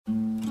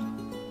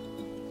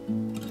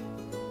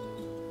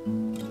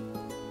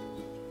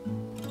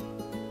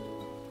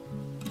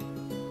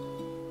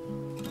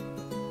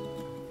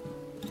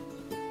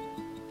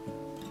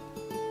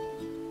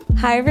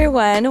Hi,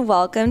 everyone.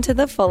 Welcome to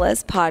the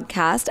Fullest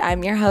podcast.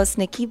 I'm your host,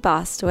 Nikki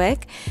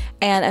Bostwick,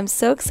 and I'm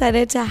so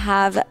excited to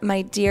have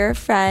my dear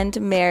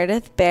friend,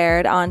 Meredith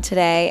Baird, on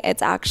today.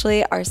 It's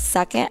actually our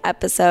second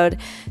episode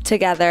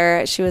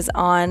together. She was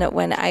on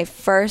when I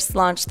first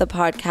launched the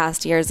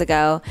podcast years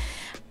ago,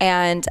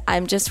 and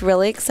I'm just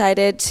really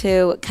excited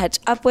to catch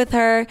up with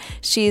her.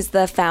 She's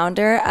the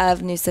founder of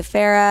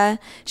Nucifera.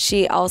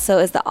 She also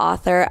is the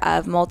author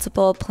of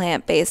multiple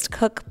plant-based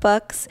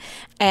cookbooks,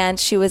 and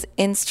she was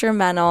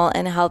instrumental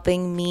in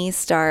helping me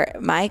start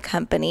my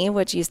company,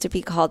 which used to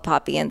be called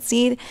Poppy and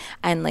Seed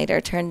and later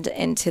turned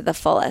into The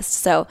Fullest.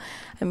 So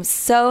I'm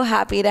so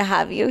happy to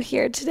have you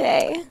here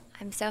today.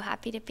 I'm so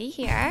happy to be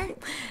here.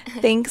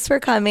 Thanks for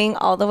coming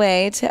all the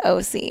way to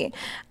OC.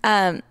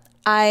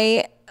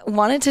 I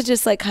wanted to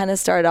just kind of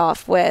start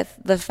off with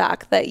the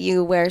fact that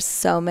you wear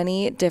so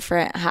many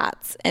different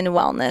hats in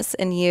wellness,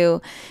 and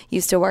you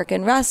used to work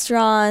in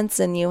restaurants,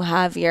 and you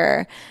have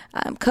your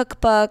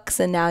cookbooks,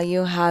 and now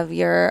you have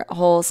your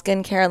whole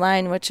skincare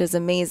line, which is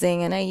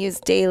amazing, and I use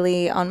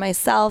daily on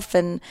myself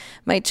and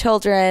my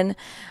children.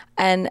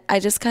 And I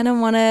just kind of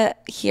want to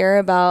hear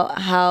about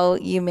how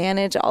you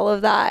manage all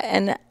of that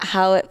and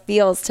how it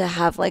feels to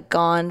have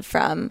gone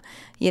from,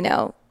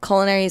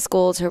 culinary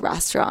school to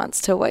restaurants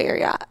to where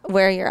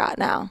you're at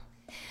now.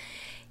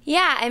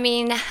 Yeah, I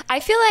mean, I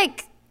feel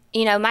like,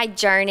 my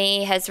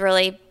journey has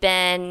really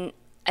been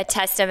a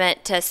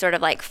testament to sort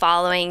of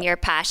following your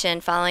passion,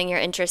 following your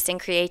interest in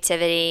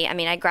creativity. I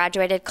mean, I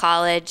graduated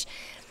college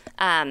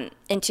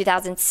in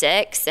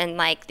 2006, and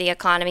the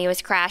economy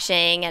was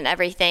crashing and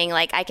everything.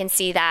 I can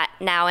see that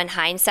now in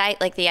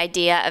hindsight, the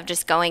idea of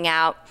just going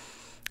out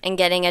and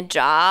getting a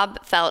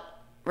job felt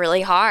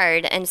really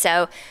hard. And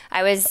so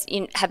I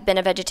have been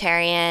a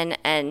vegetarian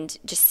and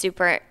just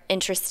super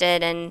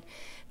interested in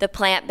the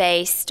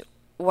plant-based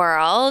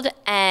world,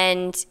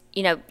 and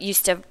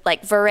used to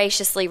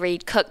voraciously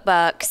read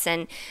cookbooks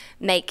and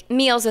make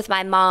meals with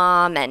my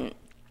mom, and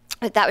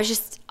that was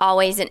just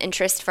always an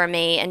interest for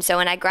me. And so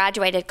when I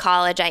graduated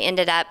college, I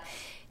ended up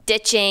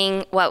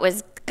ditching what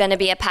was going to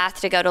be a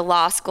path to go to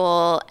law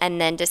school,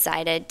 and then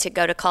decided to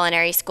go to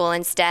culinary school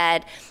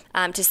instead,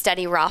 to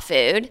study raw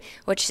food,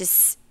 which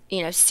is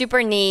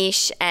super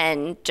niche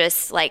and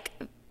just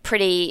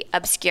pretty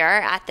obscure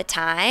at the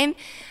time.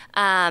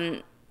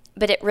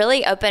 But it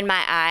really opened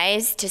my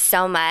eyes to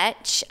so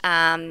much,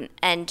 and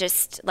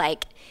just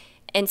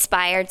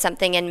inspired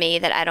something in me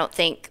that I don't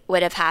think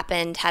would have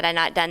happened had I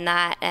not done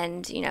that,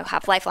 and,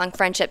 have lifelong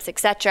friendships,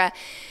 etc.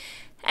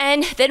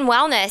 And then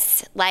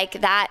wellness,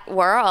 that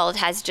world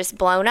has just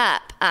blown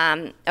up,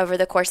 over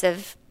the course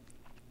of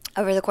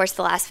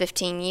the last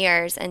 15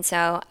 years. And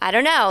so I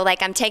don't know,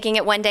 I'm taking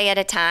it one day at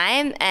a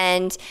time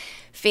and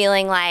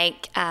feeling I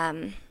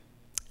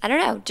don't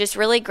know, just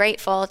really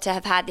grateful to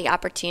have had the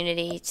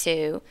opportunity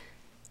to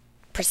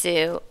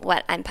pursue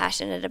what I'm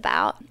passionate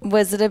about.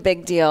 Was it a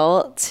big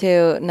deal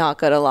to not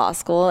go to law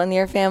school in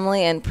your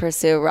family and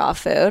pursue raw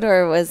food,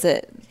 or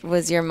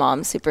was your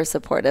mom super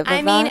supportive of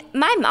that? I mean,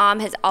 my mom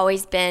has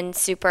always been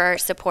super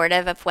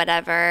supportive of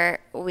whatever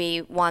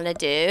we want to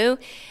do.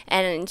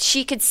 And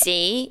she could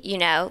see,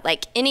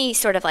 any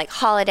sort of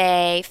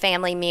holiday,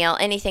 family meal,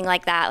 anything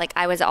like that.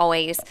 I was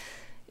always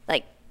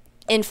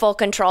in full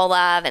control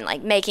of,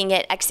 and making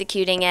it,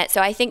 executing it. So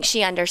I think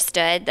she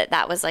understood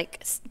that was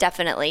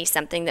definitely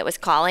something that was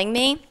calling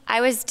me. I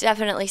was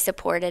definitely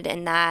supported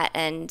in that.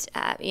 And,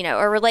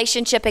 a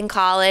relationship in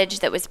college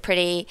that was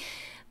pretty,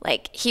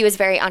 he was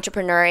very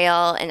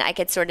entrepreneurial, and I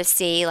could sort of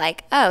see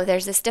oh,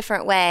 there's this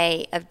different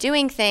way of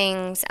doing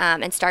things,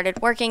 and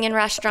started working in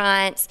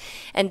restaurants,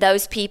 and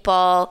those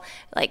people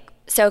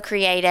so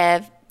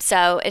creative.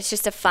 So it's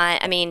just at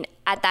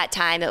that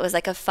time it was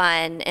a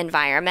fun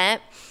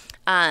environment.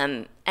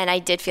 And I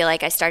did feel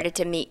I started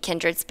to meet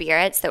kindred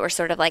spirits that were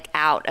sort of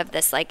out of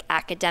this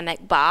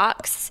academic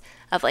box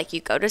of you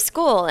go to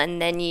school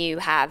and then you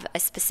have a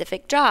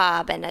specific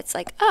job, and it's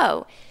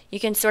oh, you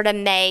can sort of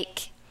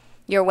make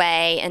your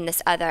way in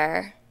this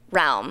other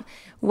realm.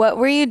 What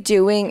were you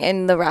doing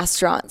in the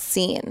restaurant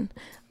scene?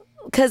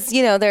 Because,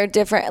 they're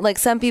different.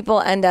 Some people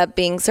end up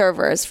being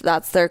servers.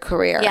 That's their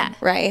career, yeah.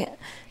 Right?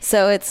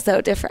 So it's so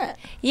different.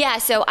 Yeah.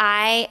 So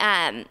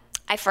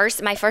my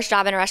first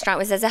job in a restaurant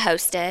was as a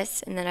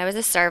hostess, and then I was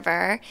a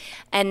server,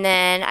 and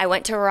then I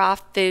went to raw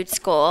food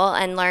school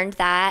and learned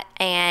that.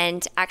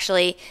 And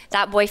actually,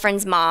 that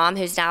boyfriend's mom,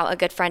 who's now a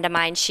good friend of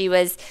mine, she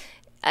was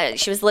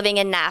living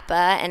in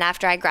Napa, and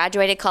after I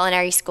graduated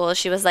culinary school,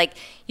 she was like,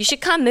 "You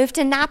should come move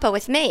to Napa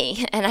with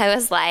me." And I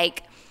was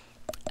like,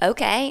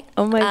 "Okay."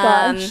 Oh my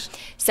gosh!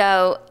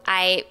 So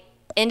I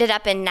ended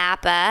up in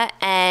Napa,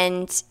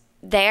 and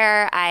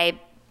there I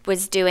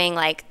was doing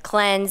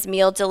cleanse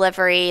meal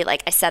delivery.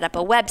 I set up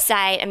a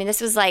website. I mean, this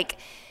was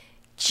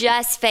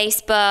just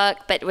Facebook,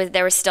 but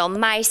there was still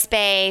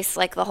MySpace,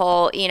 the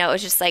whole, it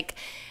was just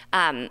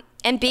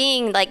and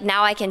being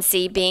now I can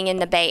see being in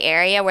the Bay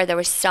Area where there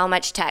was so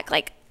much tech,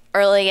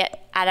 early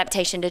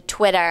adaptation to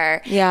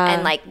Twitter,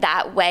 and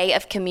that way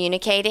of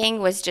communicating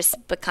was just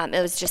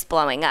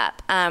blowing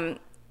up.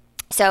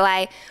 So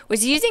I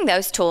was using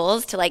those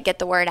tools to like get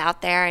the word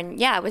out there. And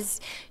yeah, I was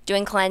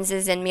doing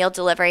cleanses and meal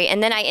delivery.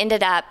 And then I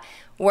ended up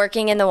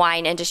working in the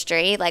wine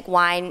industry. Like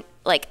wine,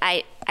 like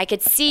I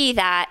could see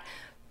that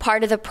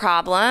part of the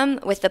problem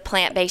with the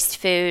plant-based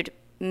food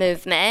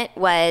movement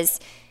was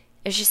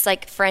it was just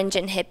like fringe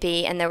and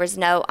hippie, and there was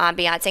no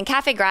ambiance. And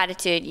Cafe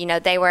Gratitude, you know,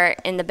 they were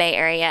in the Bay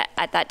Area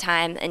at that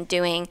time and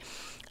doing,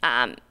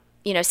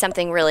 you know,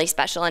 something really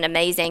special and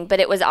amazing. But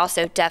it was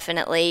also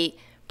definitely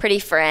pretty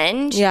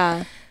fringe.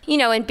 Yeah. You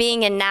know, and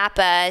being in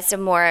Napa, it's a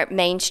more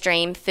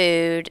mainstream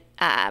food,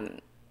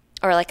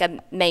 or like a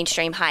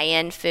mainstream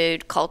high-end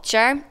food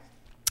culture.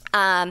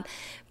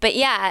 But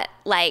yeah,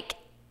 like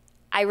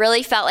I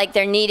really felt like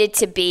there needed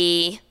to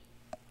be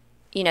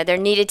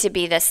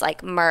this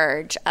like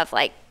merge of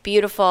like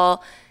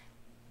beautiful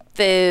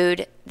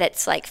food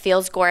that's like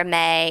feels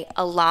gourmet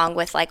along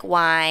with like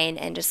wine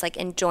and just like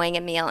enjoying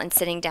a meal and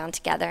sitting down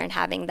together and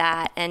having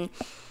that. And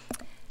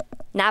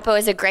Napa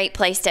is a great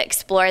place to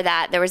explore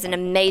that. There was an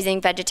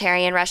amazing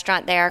vegetarian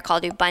restaurant there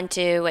called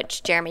Ubuntu,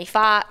 which Jeremy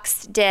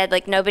Fox did.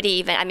 Like nobody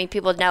even, I mean,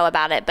 people know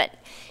about it, but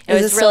it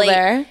was still really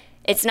there?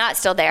 It's not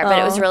still there, but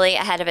it was really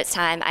ahead of its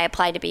time. I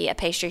applied to be a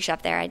pastry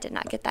chef there. I did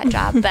not get that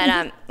job, but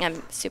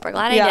I'm super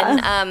glad I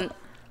didn't.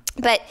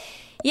 But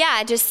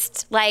yeah,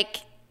 just like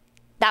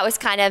that was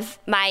kind of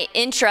my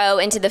intro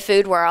into the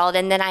food world.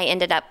 And then I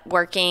ended up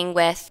working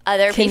with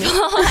other people.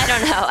 I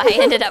don't know. I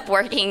ended up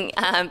working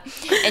and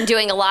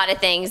doing a lot of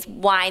things,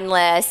 wine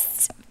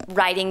lists,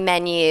 writing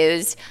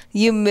menus.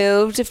 You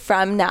moved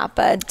from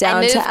Napa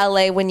down to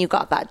LA when you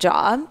got that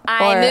job?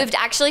 I moved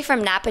actually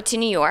from Napa to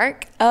New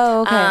York.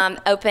 Oh, okay.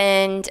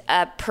 Opened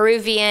a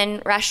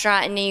Peruvian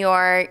restaurant in New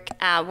York,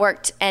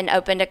 worked and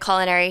opened a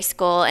culinary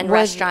school and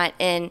restaurant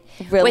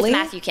with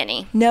Matthew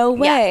Kinney. No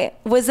way.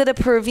 Yeah. Was it a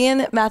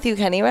Peruvian Matthew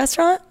Kinney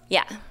restaurant?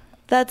 Yeah.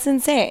 That's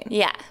insane.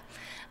 Yeah.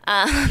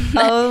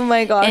 Oh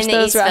my gosh, in the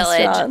those East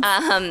restaurants.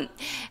 Village.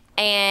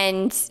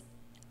 And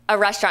a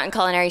restaurant and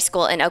culinary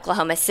school in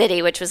Oklahoma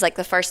City, which was like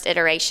the first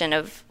iteration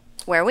of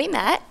where we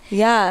met.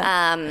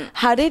 Yeah.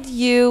 How did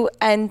you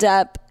end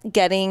up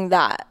getting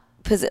that,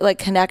 like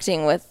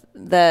connecting with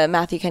the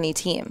Matthew Kinney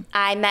team?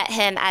 I met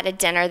him at a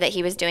dinner that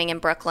he was doing in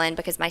Brooklyn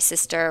because my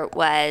sister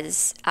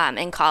was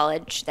in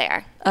college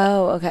there.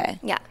 Oh, okay.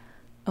 Yeah.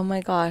 Oh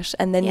my gosh.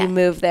 And then you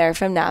moved there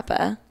from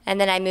Napa.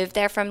 And then I moved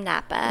there from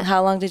Napa.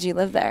 How long did you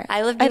live there?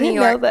 I lived in New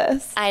York. I didn't know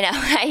this. I know.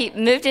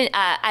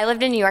 I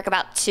lived in New York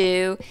about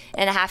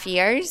 2.5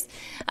 years,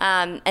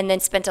 and then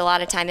spent a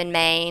lot of time in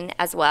Maine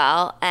as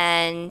well.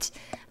 And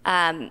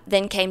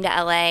then came to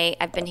LA.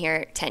 I've been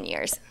here 10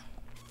 years.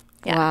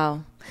 Yeah.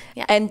 Wow.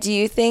 Yeah. And do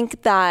you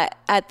think that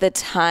at the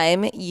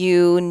time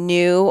you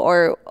knew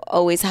or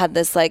always had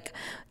this like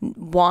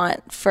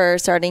want for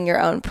starting your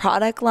own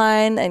product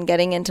line and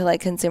getting into like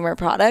consumer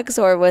products,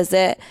 or was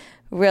it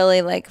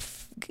really like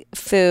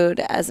food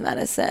as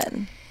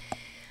medicine?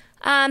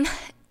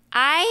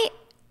 I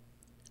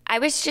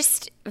was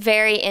just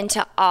very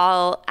into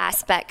all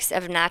aspects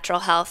of natural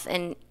health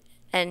and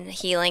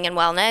healing and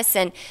wellness.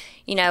 And,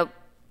 you know,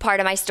 part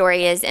of my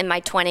story is in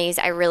my 20s,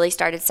 I really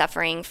started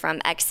suffering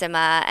from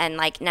eczema. And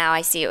like now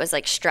I see it was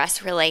like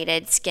stress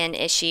related skin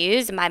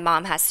issues. My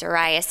mom has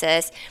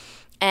psoriasis,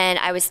 and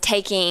I was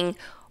taking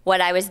what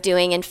I was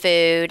doing in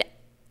food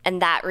and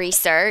that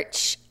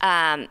research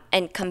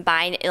and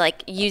combine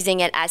like using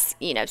it as,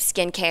 you know,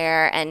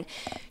 skincare and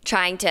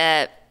trying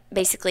to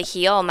basically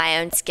heal my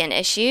own skin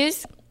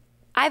issues.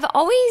 I've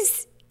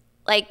always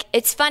like,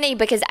 it's funny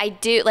because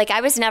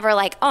I was never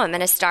like, oh, I'm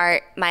going to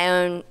start my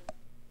own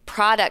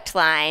product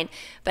line,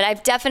 but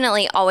I've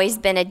definitely always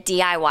been a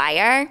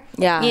DIYer.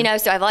 Yeah. You know,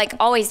 so I've like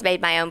always made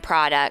my own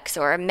products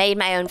or made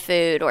my own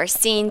food or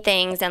seen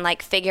things and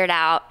like figured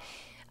out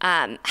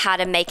how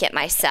to make it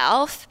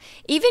myself.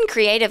 Even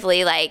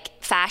creatively, like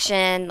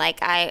fashion, like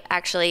I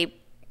actually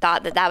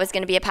thought that was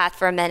going to be a path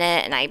for a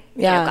minute, and I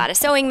you know, got a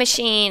sewing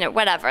machine or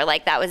whatever.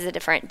 Like that was a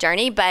different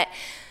journey, but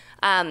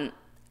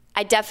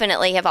I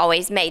definitely have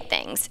always made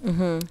things.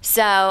 Mm-hmm.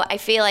 So I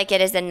feel like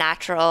it is a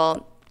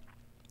natural,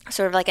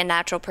 sort of like a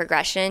natural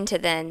progression to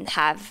then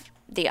have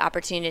the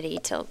opportunity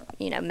to,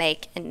 you know,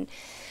 make and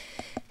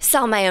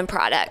sell my own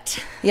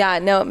product. Yeah,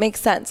 no, it makes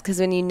sense because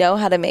when you know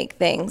how to make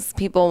things,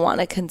 people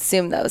want to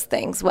consume those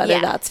things, whether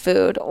that's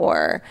food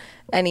or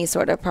any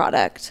sort of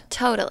product.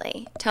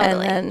 Totally.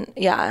 And then,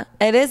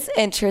 it is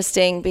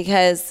interesting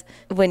because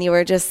when you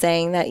were just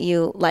saying that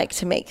you like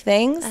to make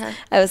things,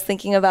 I was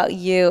thinking about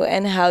you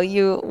and how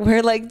you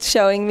were like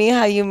showing me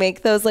how you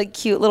make those like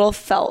cute little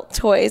felt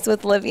toys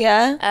with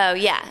Livia. Oh,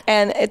 yeah.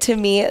 And to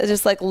me, it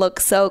just like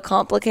looks so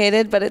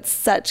complicated, but it's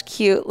such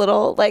cute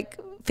little like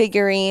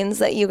figurines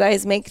that you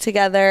guys make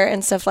together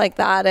and stuff like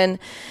that. And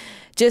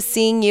just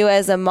seeing you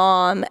as a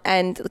mom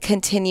and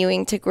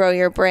continuing to grow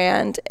your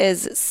brand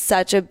is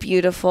such a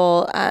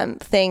beautiful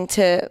thing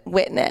to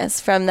witness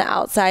from the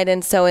outside,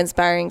 and so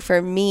inspiring for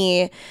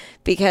me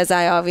because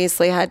I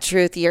obviously had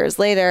truth years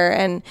later.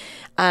 And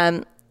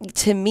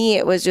to me,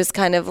 it was just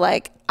kind of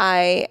like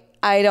I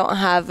I don't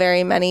have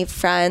very many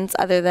friends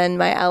other than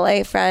my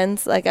LA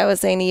friends, like I was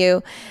saying to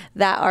you,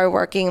 that are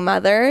working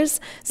mothers.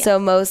 Yeah. So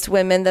most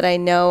women that I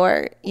know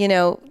are,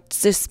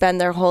 just spend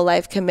their whole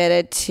life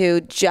committed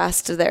to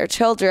just their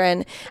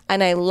children.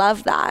 And I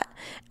love that.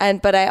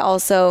 But I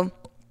also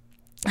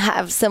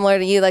have, similar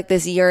to you, like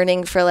this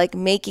yearning for like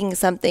making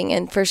something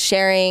and for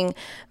sharing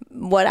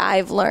what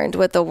I've learned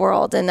with the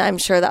world. And I'm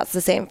sure that's the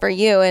same for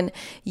you. And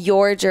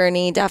your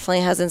journey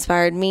definitely has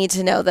inspired me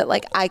to know that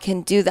like I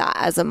can do that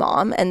as a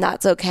mom, and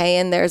that's okay.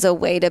 And there's a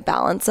way to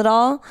balance it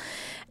all.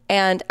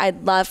 And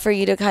I'd love for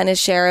you to kind of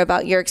share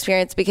about your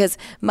experience, because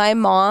my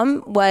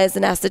mom was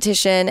an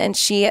esthetician and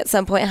she at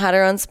some point had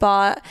her own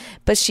spa,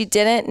 but she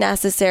didn't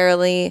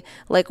necessarily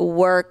like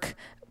work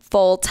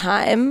full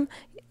time.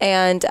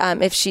 And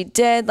if she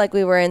did, like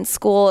we were in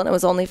school and it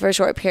was only for a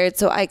short period.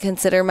 So I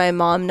consider my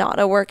mom not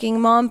a working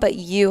mom, but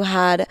you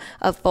had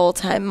a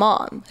full-time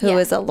mom who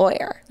is a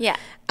lawyer. Yeah.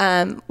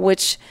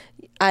 Which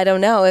I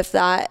don't know if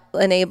that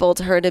enabled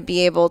her to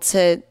be able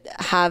to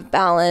have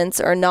balance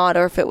or not,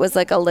 or if it was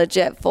like a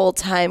legit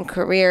full-time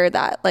career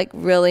that like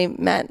really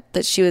meant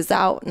that she was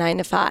out 9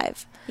 to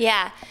 5.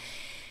 Yeah.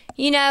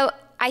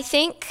 I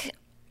think,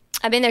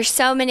 there's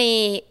so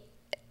many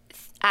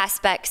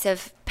aspects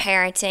of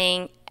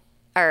parenting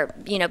or,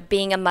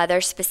 being a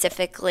mother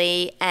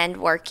specifically and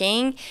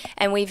working.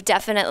 And we've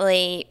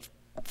definitely,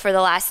 for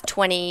the last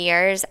 20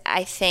 years,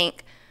 I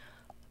think,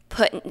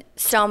 put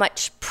so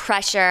much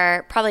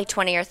pressure, probably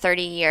 20 or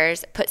 30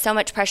 years, put so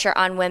much pressure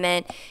on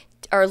women,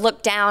 or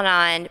look down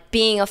on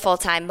being a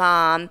full-time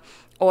mom,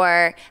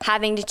 or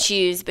having to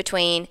choose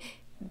between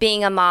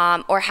being a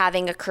mom or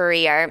having a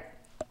career.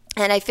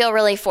 And I feel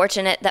really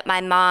fortunate that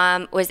my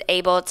mom was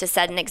able to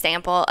set an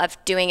example of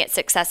doing it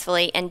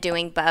successfully and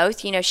doing both.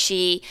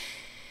 She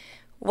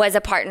was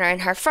a partner in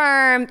her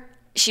firm.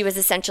 She was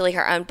essentially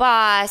her own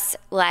boss.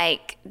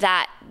 Like,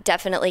 that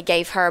definitely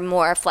gave her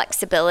more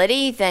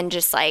flexibility than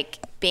just like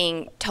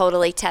being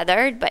totally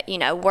tethered, but,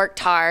 worked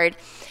hard.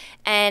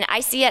 And I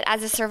see it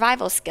as a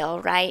survival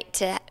skill, right?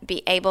 To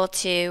be able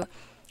to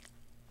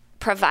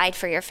provide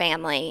for your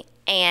family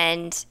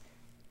and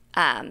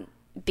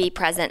be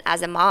present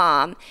as a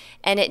mom.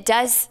 And it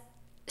does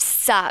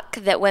suck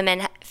that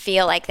women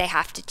feel like they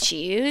have to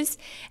choose.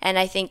 And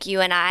I think you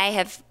and I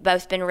have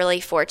both been really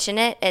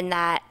fortunate in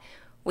that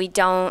we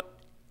don't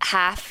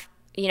have,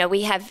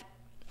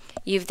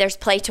 there's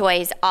play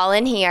toys all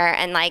in here.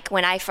 And like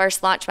when I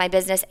first launched my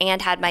business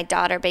and had my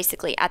daughter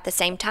basically at the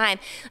same time,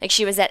 like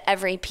she was at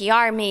every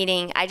PR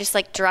meeting. I just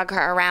like drug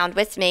her around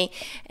with me,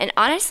 and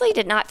honestly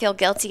did not feel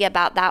guilty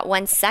about that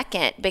 1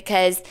 second,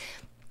 because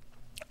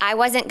I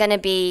wasn't going to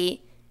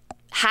be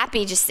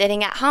happy just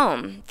sitting at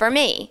home for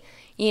me,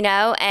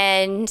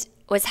 and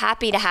was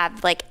happy to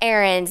have like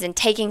errands and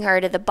taking her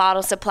to the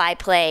bottle supply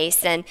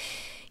place. And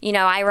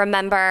I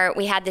remember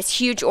we had this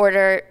huge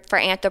order for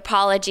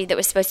Anthropology that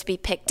was supposed to be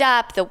picked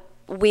up. The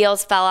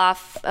wheels fell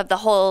off of the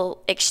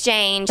whole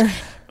exchange.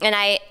 And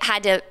I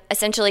had to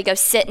essentially go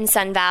sit in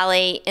Sun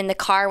Valley in the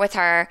car with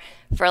her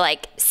for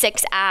like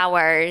 6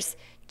 hours,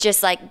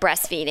 just like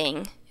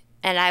breastfeeding.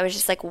 And I was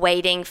just like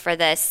waiting for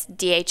this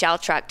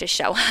DHL truck to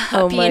show up.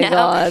 Oh my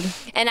God.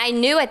 And I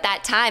knew at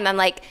that time, I'm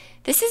like,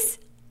 this is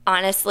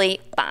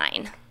honestly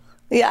fine.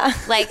 Yeah.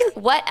 Like,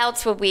 what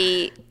else would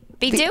we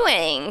be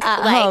doing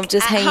at home,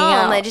 just hanging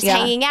out.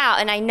 Hanging out.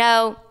 And I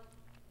know,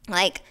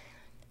 like,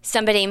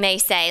 somebody may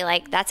say,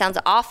 like, that sounds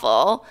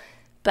awful,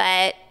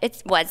 but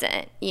it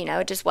wasn't.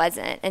 It just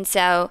wasn't. And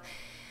so,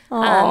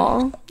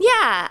 I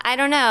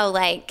don't know.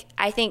 Like,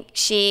 I think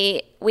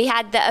we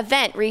had the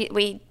event.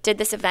 We did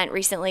this event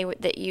recently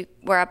that you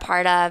were a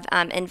part of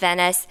in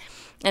Venice.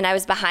 And I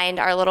was behind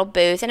our little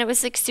booth, and it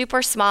was like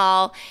super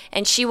small.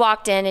 And she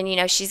walked in,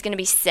 and she's going to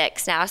be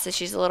 6 now, so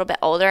she's a little bit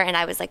older. And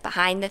I was like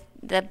behind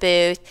the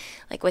booth,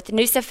 like with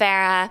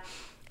Nucifera.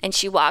 And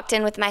she walked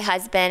in with my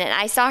husband, and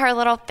I saw her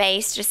little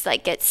face just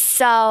like get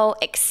so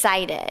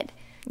excited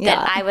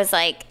that I was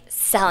like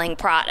selling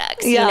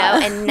products,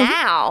 And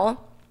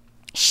now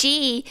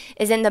she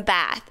is in the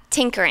bath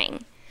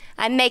tinkering.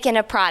 I'm making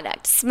a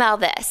product. Smell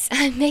this.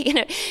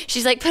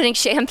 She's like putting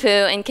shampoo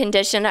and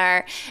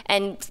conditioner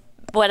and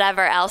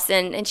whatever else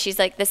in, and she's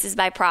like, this is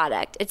my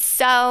product. It's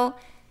so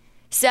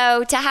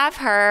to have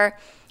her,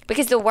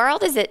 because the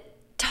world is a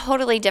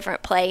totally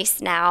different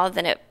place now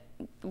than it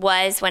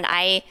was when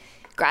I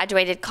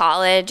graduated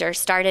college or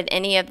started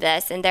any of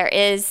this. And there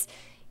is,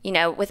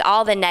 with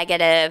all the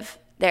negative,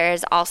 there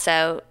is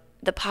also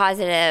the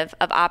positive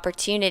of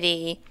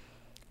opportunity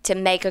to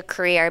make a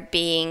career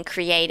being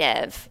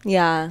creative.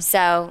 Yeah.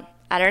 So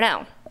I don't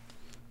know.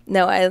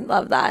 No, I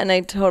love that. And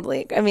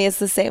it's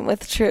the same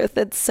with Truth.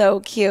 It's so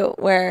cute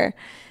where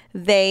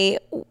they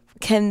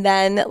can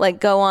then like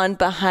go on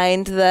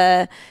behind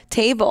the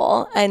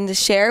table and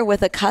share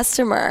with a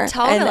customer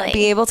and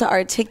be able to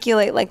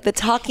articulate like the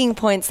talking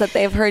points that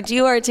they've heard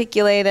you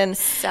articulate. And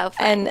so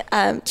fun.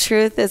 And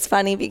Truth is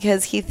funny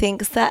because he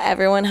thinks that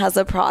everyone has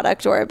a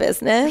product or a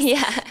business.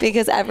 Yeah.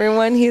 Because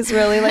everyone he's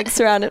really like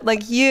surrounded,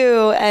 like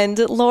you and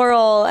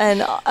Laurel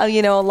and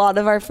you know, a lot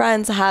of our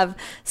friends have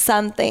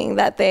something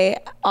that they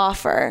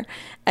offer.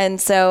 And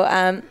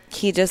so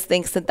he just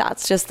thinks that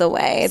that's just the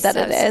way that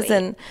it is. Sweet.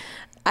 And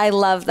I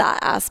love that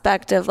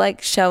aspect of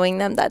like showing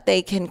them that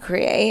they can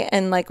create.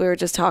 And like we were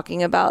just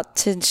talking about,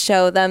 to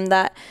show them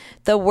that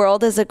the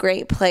world is a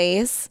great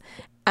place.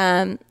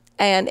 And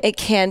it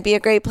can be a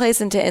great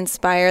place, and to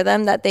inspire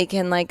them that they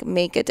can like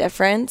make a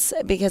difference.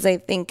 Because I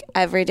think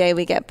every day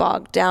we get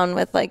bogged down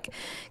with like,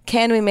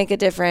 can we make a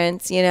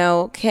difference? You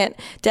know,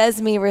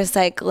 does me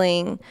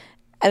recycling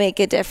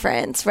make a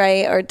difference,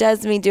 right? Or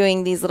does me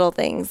doing these little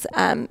things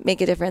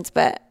make a difference?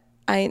 But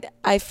I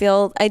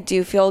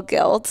do feel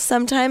guilt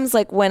sometimes,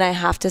 like when I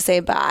have to say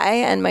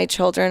bye and my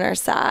children are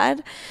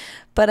sad.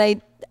 But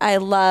I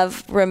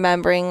love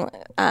remembering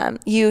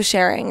you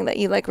sharing that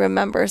you like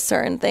remember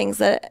certain things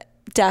that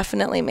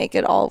definitely make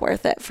it all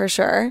worth it for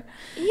sure.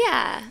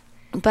 Yeah.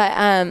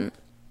 But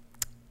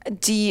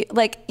do you,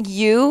 like,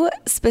 you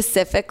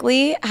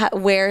specifically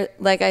wear,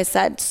 like I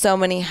said, so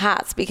many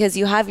hats because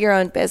you have your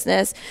own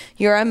business,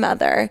 you're a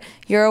mother,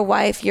 you're a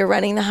wife, you're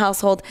running the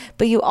household,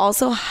 but you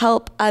also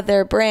help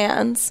other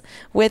brands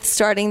with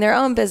starting their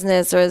own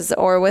businesses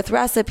or with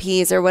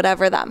recipes or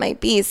whatever that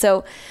might be.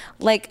 So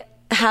like,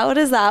 how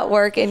does that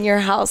work in your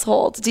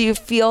household? Do you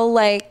feel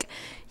like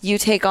you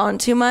take on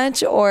too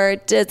much, or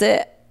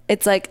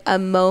it's like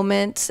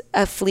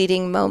a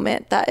fleeting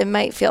moment that it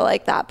might feel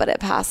like that, but it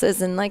passes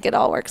and like it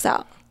all works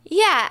out?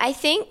 Yeah, I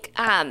think,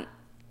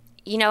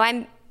 you know,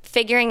 I'm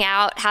figuring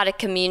out how to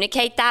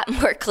communicate that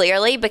more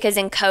clearly, because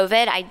in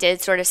COVID, I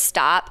did sort of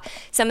stop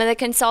some of the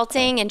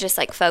consulting and just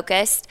like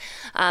focused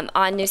on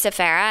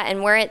Nucifera.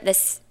 And we're at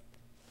this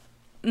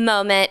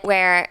moment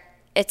where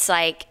it's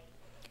like,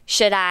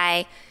 should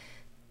I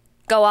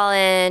go all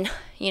in?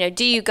 You know,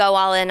 do you go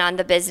all in on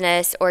the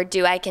business, or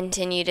do I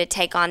continue to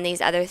take on these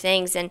other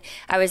things? And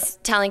I was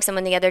telling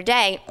someone the other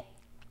day,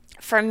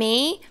 for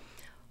me,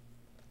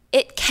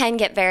 it can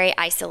get very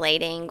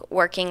isolating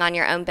working on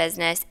your own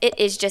business. It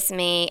is just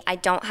me. I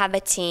don't have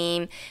a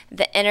team.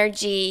 The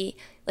energy,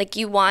 like,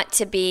 you want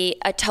to be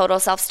a total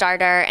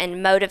self-starter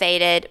and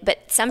motivated, but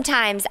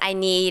sometimes I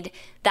need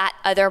that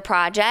other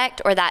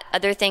project or that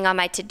other thing on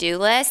my to-do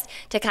list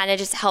to kind of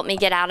just help me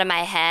get out of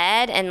my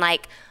head and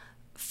like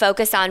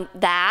focus on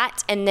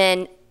that, and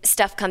then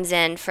stuff comes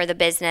in for the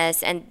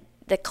business and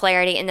the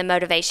clarity and the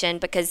motivation.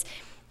 Because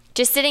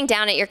just sitting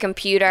down at your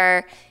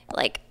computer,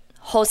 like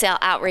wholesale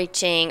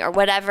outreaching or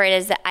whatever it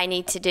is that I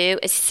need to do,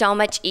 is so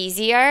much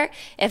easier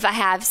if I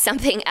have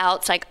something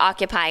else like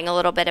occupying a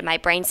little bit of my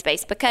brain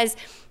space. Because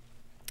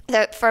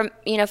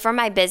for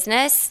my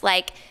business,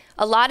 like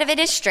a lot of it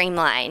is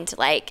streamlined,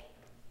 like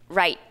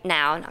right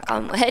now, knock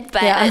on wood,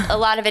 but a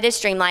lot of it is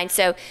streamlined.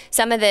 So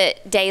some of the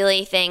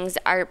daily things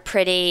are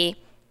pretty,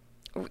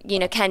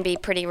 can be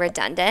pretty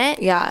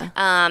redundant. Yeah.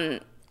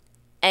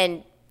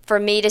 And for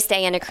me to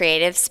stay in a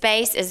creative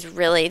space is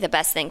really the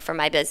best thing for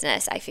my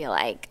business, I feel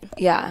like.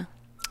 Yeah.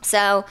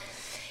 So,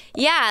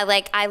 yeah,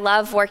 like I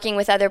love working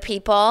with other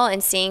people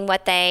and seeing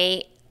what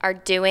they are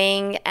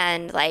doing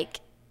and like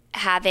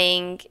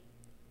having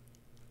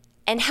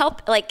and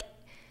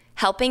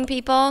helping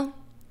people.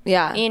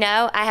 Yeah.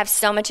 I have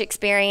so much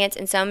experience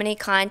and so many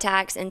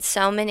contacts and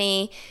so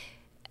many,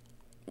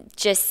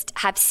 just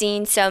have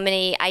seen so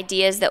many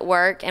ideas that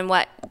work and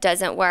what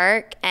doesn't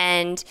work,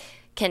 and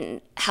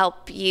can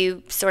help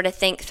you sort of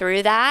think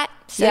through that.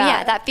 So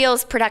yeah, that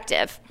feels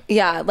productive.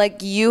 Yeah,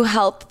 like you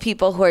help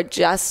people who are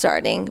just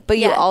starting, but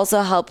you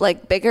also help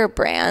like bigger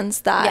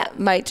brands that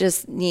might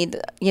just need,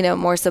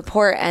 more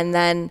support, and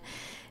then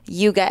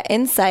you get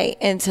insight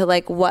into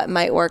like what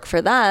might work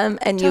for them,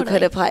 and you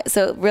could apply.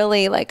 So it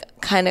really like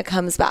kind of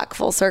comes back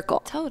full circle.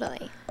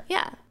 Totally.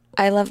 Yeah.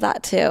 I love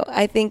that too.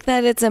 I think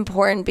that it's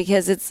important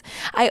because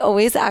I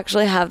always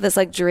actually have this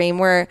like dream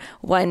where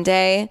one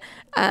day,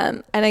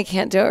 and I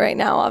can't do it right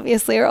now,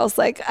 obviously, or else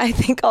like I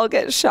think I'll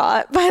get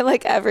shot by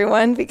like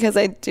everyone because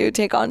I do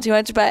take on too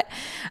much. But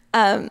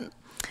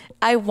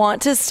I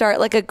want to start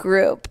like a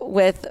group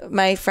with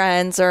my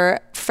friends or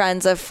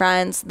friends of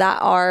friends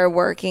that are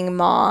working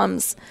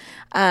moms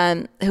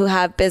who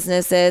have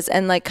businesses,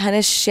 and like kind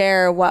of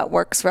share what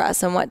works for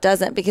us and what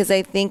doesn't. Because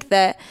I think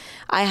that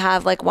I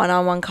have like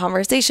one-on-one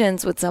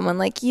conversations with someone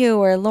like you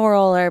or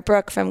Laurel or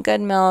Brooke from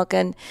Good Milk,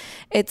 and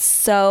it's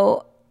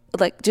so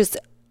like just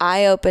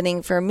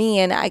eye-opening for me,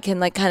 and I can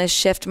like kind of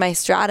shift my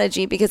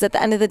strategy. Because at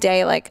the end of the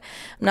day, like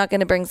I'm not going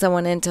to bring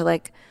someone in to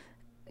like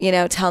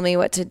tell me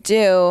what to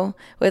do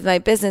with my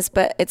business.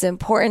 But it's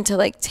important to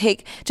like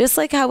take, just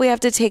like how we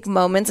have to take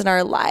moments in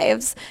our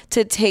lives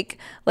to take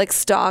like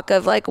stock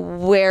of like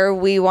where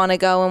we want to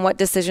go and what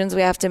decisions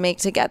we have to make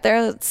to get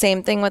there.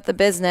 Same thing with the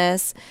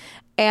business.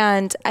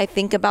 And I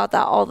think about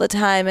that all the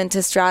time and to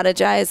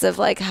strategize of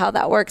like how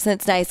that works. And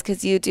it's nice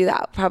because you do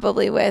that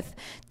probably with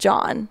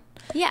John.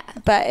 Yeah.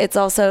 But it's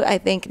also, I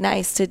think,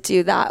 nice to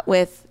do that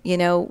with, you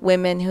know,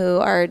 women who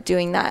are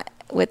doing that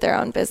with their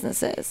own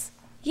businesses.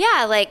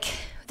 Yeah, like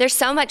there's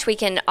so much we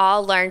can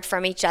all learn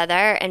from each other,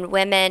 and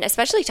women,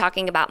 especially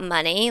talking about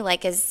money,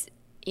 like is,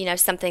 you know,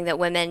 something that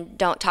women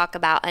don't talk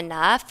about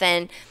enough,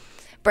 and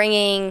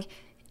bringing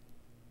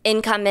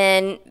income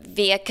in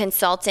via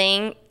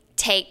consulting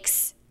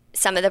takes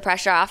some of the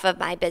pressure off of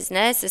my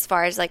business as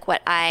far as like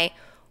what I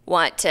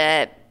want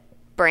to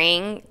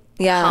bring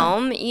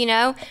home, you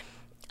know?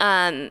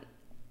 And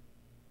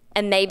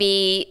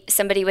maybe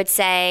somebody would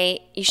say,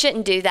 you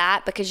shouldn't do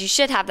that because you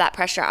should have that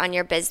pressure on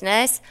your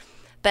business.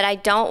 But I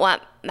don't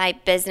want my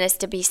business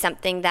to be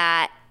something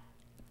that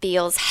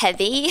feels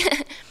heavy.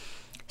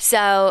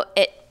 So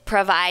it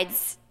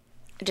provides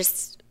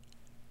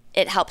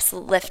it helps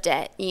lift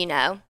it, you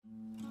know?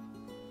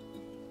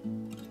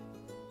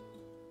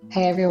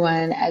 Hey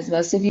everyone, as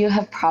most of you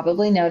have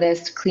probably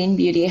noticed, clean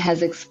beauty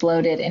has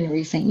exploded in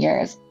recent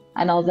years.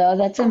 And although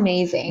that's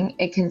amazing,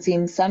 it can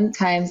seem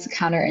sometimes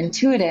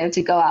counterintuitive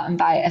to go out and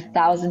buy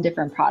 1,000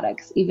 different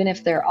products, even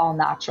if they're all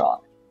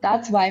natural.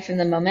 That's why from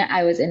the moment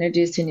I was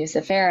introduced to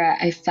Nucifera,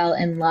 I fell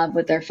in love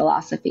with their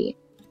philosophy.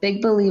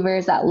 Big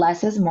believers that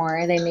less is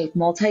more, they make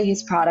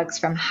multi-use products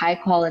from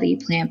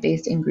high-quality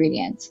plant-based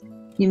ingredients.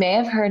 You may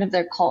have heard of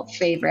their cult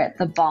favorite,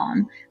 the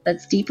balm,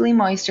 that's deeply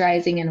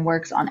moisturizing and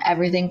works on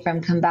everything from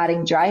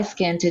combating dry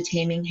skin to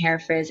taming hair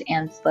frizz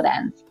and split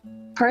ends.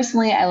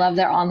 Personally, I love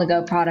their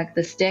on-the-go product,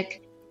 the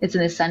stick. It's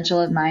an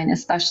essential of mine,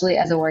 especially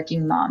as a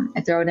working mom.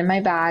 I throw it in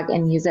my bag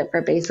and use it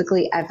for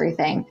basically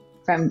everything,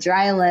 from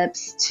dry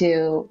lips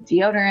to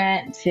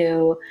deodorant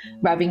to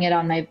rubbing it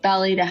on my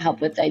belly to help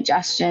with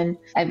digestion.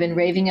 I've been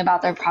raving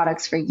about their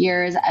products for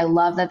years. I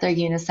love that they're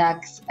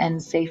unisex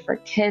and safe for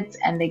kids,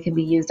 and they can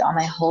be used on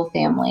my whole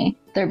family.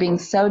 They're being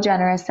so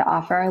generous to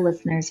offer our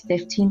listeners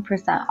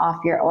 15% off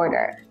your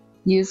order.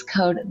 Use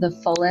code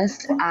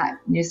THEFULLEST at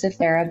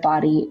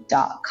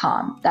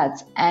nuciferabody.com.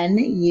 That's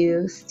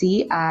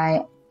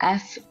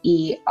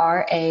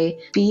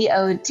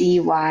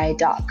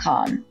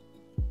NUCIFERABODY.com.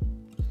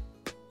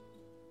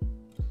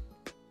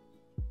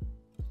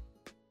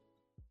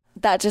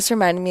 That just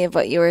reminded me of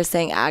what you were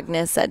saying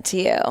Agnes said to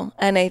you.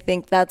 And I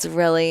think that's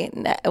really,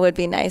 it would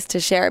be nice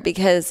to share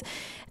because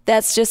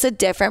that's just a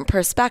different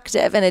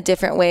perspective and a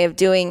different way of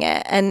doing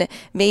it. And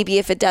maybe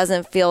if it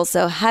doesn't feel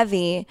so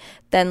heavy,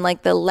 then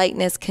like the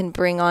lightness can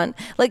bring on,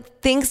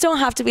 like things don't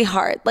have to be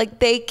hard. Like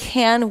they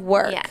can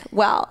work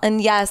well.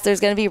 And yes,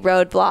 there's going to be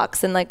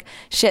roadblocks and like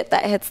shit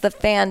that hits the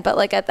fan. But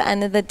like at the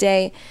end of the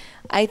day,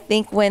 I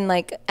think when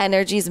like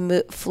energy's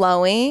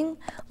flowing,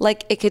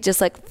 like it could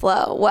just like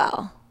flow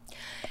well.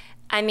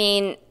 I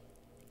mean,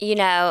 you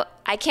know,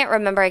 I can't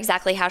remember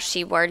exactly how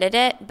she worded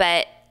it,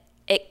 but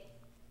it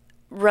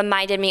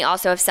reminded me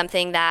also of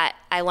something that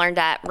I learned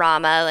at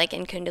Rama, like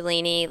in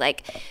Kundalini.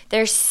 Like,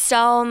 there's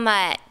so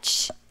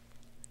much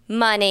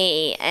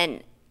money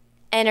and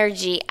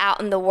energy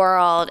out in the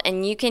world,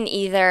 and you can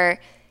either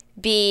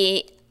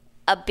be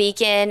a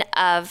beacon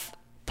of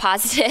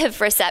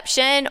positive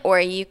reception or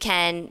you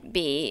can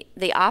be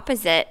the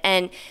opposite.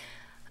 And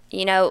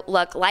you know,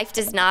 look, life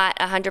does not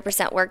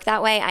 100% work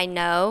that way. I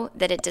know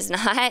that it does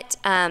not.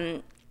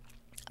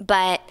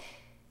 But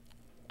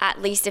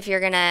at least if you're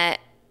going to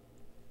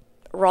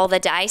roll the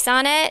dice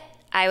on it,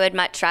 I would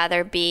much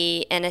rather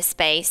be in a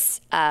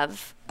space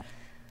of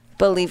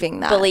believing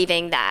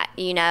that,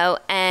 you know,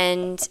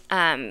 and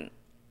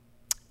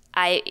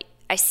I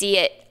see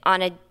it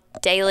on a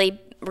daily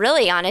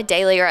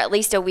or at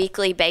least a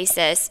weekly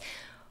basis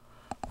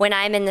when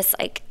I'm in this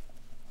like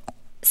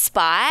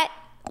spot,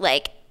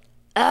 like,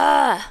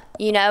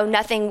 you know,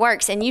 nothing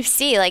works. And you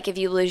see, like, if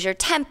you lose your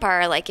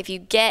temper, like, if you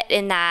get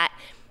in that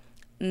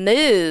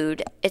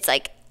mood, it's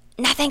like,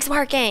 nothing's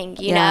working,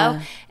 you know?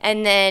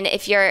 And then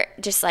if you're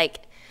just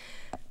like,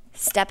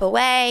 step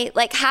away,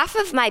 like half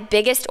of my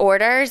biggest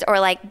orders or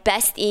like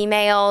best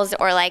emails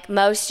or like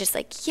most just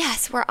like,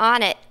 yes, we're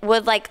on it,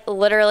 would like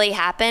literally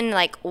happen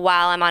like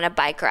while I'm on a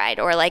bike ride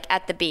or like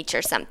at the beach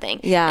or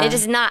something. Yeah. It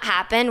does not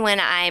happen when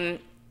I'm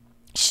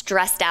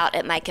stressed out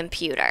at my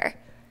computer.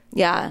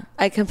 Yeah,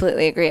 I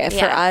completely agree.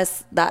 For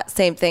us, that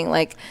same thing,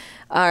 like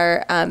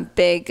our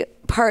big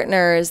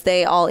partners,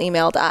 they all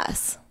emailed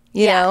us,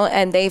 you know,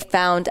 and they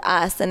found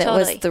us and it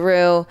was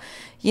through,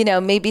 you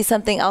know, maybe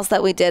something else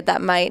that we did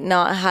that might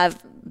not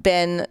have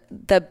been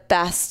the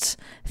best.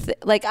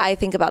 Like I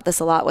think about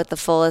this a lot with the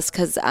Fullest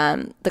because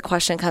the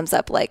question comes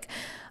up like,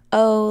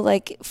 oh,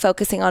 like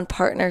focusing on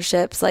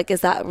partnerships, like,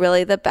 is that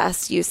really the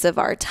best use of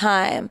our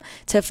time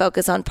to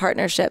focus on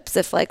partnerships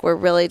if like we're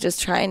really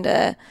just trying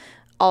to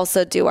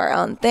also do our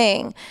own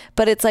thing?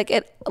 But it's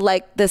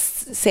like this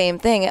same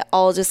thing, it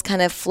all just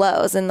kind of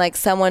flows, and like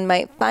someone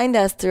might find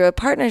us through a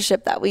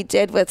partnership that we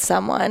did with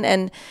someone,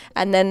 and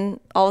then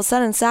all of a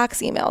sudden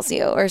Saks emails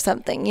you or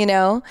something, you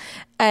know.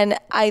 And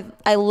I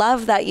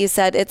love that you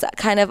said it's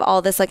kind of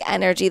all this like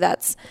energy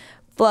that's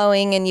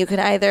flowing, and you can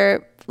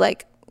either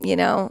like, you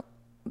know,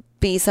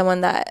 be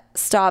someone that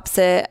stops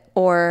it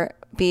or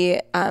be,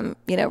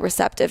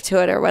 receptive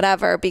to it or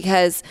whatever.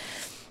 Because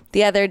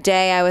the other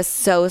day I was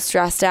so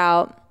stressed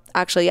out,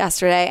 actually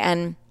yesterday,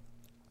 and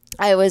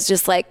I was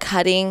just like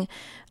cutting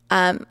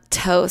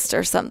toast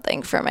or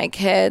something for my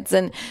kids,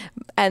 and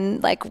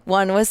like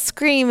one was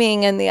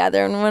screaming and the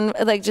other one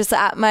like just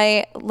at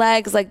my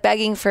legs like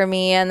begging for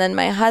me, and then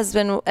my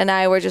husband and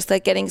I were just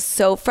like getting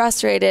so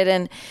frustrated,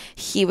 and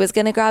he was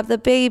gonna grab the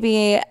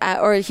baby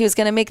or he was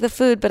gonna make the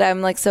food, but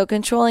I'm like so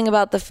controlling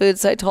about the food,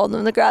 so I told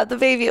him to grab the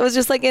baby. It was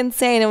just like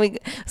insane, and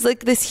it was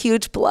like this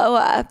huge blow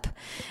up.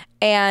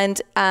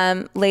 And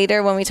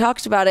later when we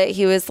talked about it,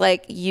 he was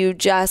like, you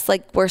just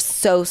like were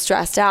so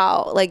stressed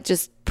out, like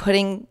just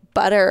putting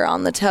butter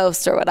on the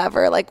toast or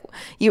whatever, like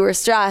you were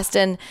stressed,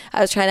 and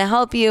I was trying to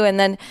help you, and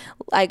then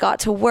I got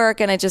to work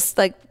and I just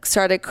like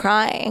started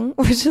crying,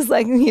 which is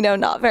like,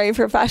 not very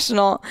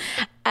professional.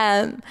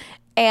 And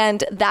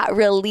that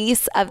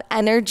release of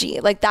energy,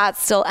 like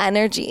that's still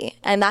energy,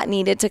 and that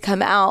needed to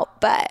come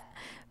out. But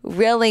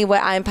really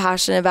what I'm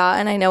passionate about,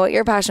 and I know what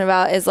you're passionate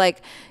about, is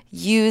like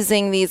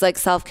using these like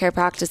self-care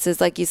practices,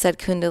 like you said,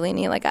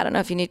 Kundalini. Like, I don't know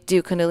if you need to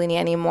do Kundalini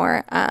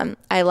anymore.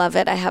 I love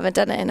it. I haven't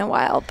done it in a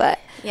while, but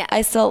yeah,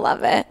 I still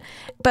love it.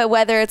 But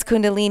whether it's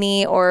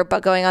Kundalini or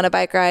going on a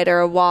bike ride or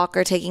a walk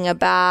or taking a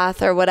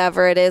bath or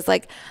whatever it is,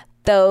 like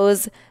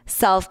those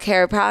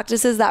self-care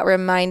practices that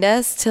remind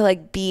us to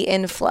like be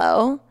in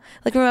flow.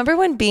 Like, remember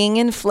when being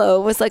in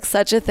flow was like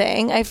such a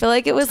thing? I feel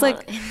like it was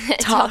like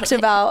talked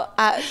about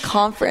at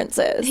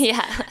conferences.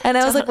 Yeah. And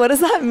I was like, what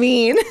does that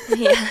mean?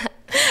 Yeah.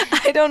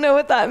 I don't know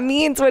what that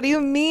means. What do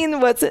you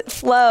mean? What's it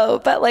flow?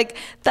 But like,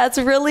 that's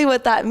really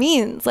what that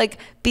means. Like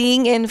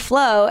being in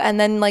flow, and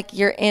then like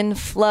you're in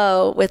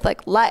flow with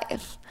like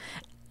life.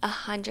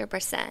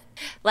 100%.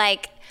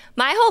 Like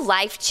my whole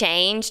life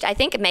changed. I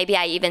think maybe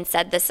I even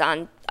said this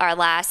on our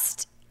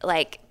last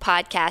like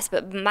podcast,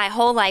 but my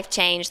whole life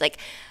changed. Like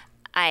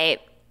I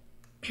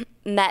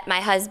met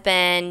my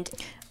husband.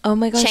 Oh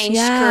my gosh,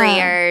 changed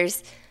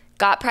careers,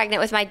 got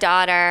pregnant with my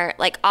daughter,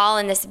 like all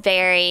in this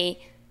very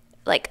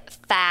like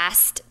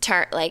fast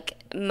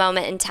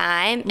moment in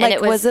time. Like,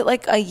 and was it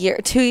like a year,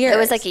 2 years? It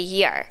was like a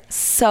year.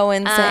 So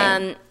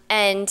insane.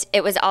 And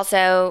it was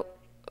also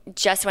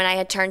just when I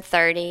had turned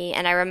 30,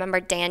 and I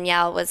remember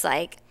Danielle was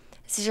like,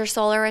 this is your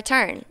solar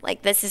return.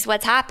 Like, this is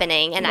what's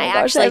happening. And I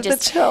actually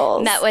just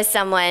met with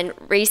someone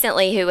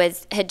recently who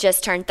had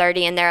just turned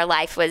 30, and their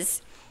life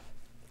was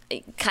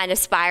kind of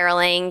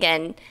spiraling.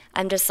 And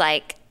I'm just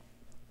like,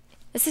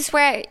 this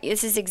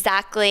is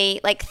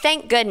exactly, like,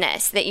 thank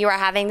goodness that you are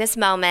having this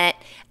moment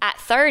at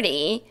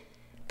 30,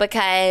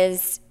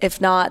 because if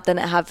not, then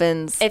it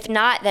happens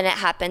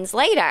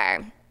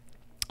later.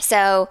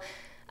 So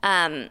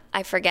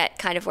I forget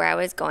kind of where I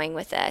was going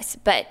with this,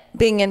 but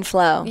being in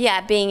flow.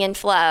 Yeah, being in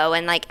flow,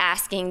 and like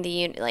asking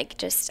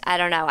I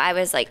don't know. I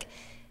was like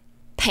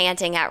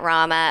panting at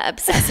Rama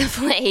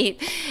obsessively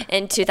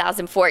in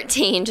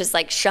 2014, just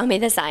like, show me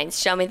the signs,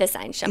 show me the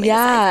signs, show me the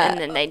signs. And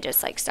then they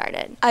just like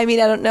started. I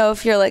mean, I don't know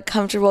if you're like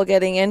comfortable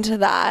getting into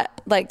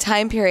that like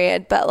time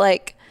period, but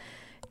like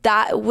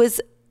that was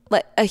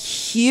like a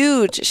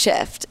huge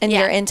shift in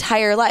your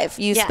entire life.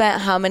 You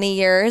spent how many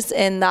years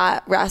in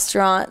that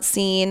restaurant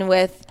scene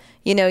with,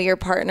 your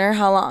partner?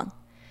 How long?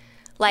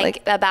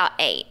 Like about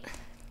 8.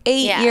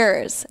 8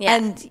 years. Yeah.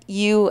 And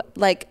you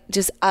like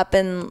just up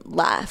and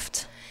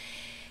left.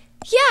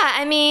 Yeah,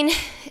 I mean,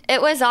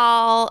 it was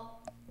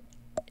all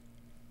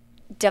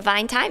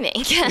divine timing.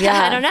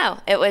 Yeah. I don't know.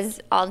 It was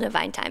all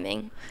divine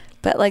timing.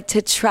 But like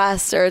to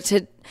trust or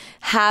to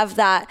have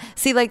that,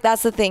 see, like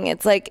that's the thing.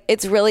 It's like,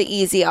 it's really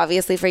easy,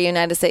 obviously, for you and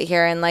I to sit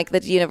here and like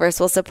the universe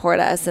will support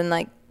us and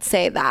like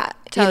say that,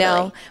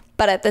 totally.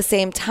 But at the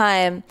same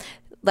time,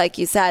 like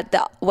you said,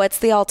 what's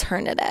the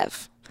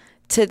alternative?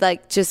 To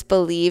like just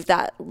believe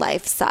that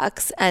life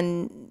sucks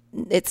and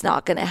it's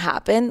not going to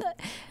happen.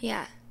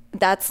 Yeah.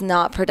 That's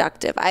not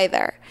productive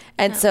either.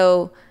 And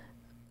so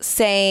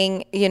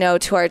saying,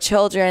 to our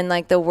children,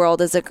 like the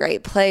world is a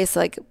great place,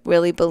 like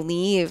really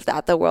believe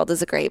that the world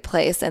is a great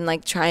place, and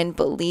like try and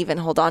believe and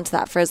hold on to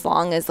that for as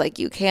long as like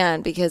you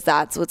can, because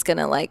that's what's going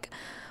to like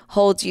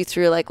hold you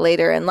through like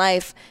later in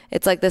life.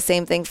 It's like the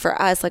same thing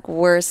for us. Like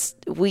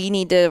we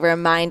need to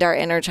remind our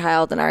inner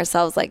child and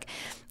ourselves, like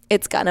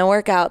it's going to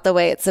work out the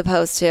way it's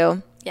supposed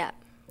to. Yeah.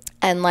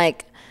 And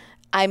like,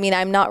 I mean,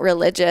 I'm not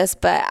religious,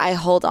 but I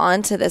hold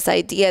on to this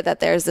idea that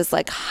there's this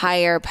like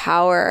higher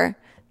power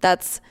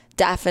that's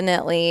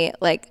definitely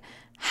like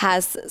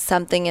has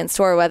something in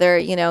store, whether,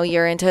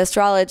 you're into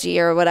astrology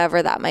or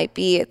whatever that might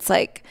be. It's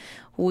like,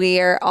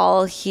 we're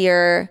all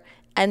here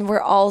and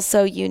we're all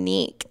so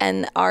unique,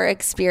 and our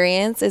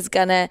experience is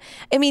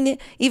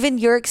even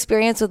your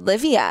experience with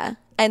Livia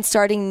and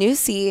starting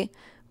Nusi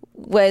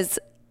was,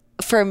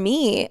 for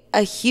me,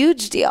 a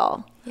huge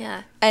deal.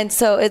 Yeah. And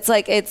so it's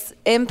like it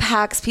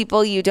impacts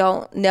people you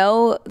don't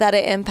know that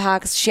it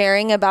impacts,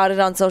 sharing about it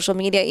on social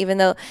media, even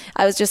though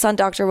I was just on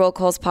Dr. Will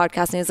Cole's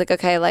podcast and he's like,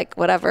 okay, like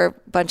whatever,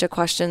 bunch of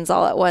questions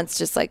all at once,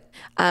 just like,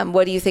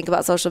 what do you think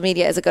about social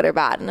media? Is it good or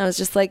bad? And I was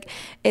just like,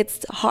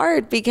 it's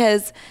hard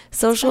because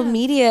social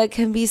media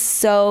can be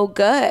so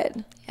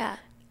good. Yeah.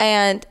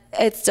 And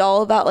it's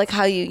all about like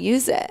how you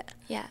use it.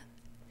 Yeah.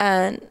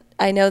 And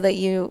I know that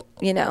you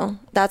know,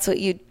 that's what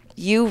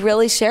you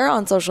really share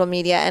on social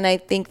media. And I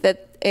think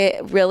that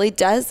it really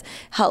does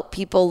help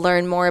people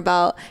learn more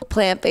about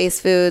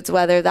plant-based foods,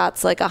 whether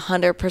that's like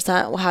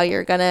 100% how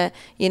you're going to,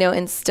 you know,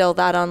 instill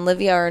that on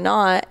Livia or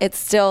not. It's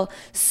still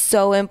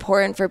so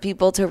important for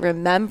people to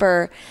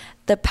remember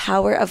the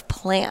power of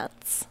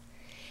plants.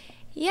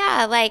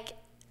 Yeah. Like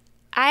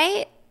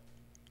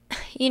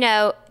you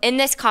know, in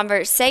this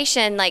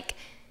conversation, like,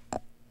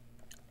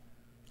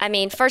 I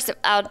mean, first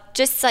I'll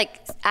just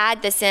like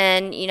add this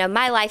in, you know,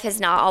 my life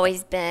has not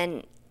always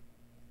been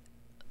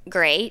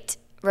great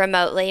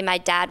remotely. My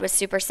dad was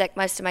super sick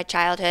most of my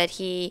childhood.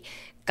 He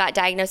got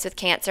diagnosed with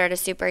cancer at a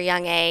super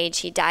young age.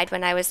 He died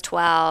when I was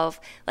 12.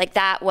 Like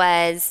that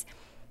was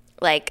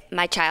like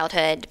my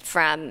childhood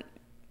from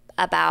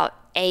about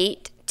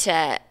 8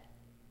 to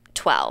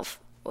 12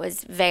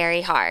 was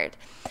very hard.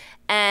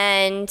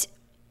 And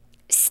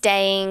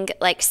staying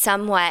like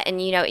somewhat,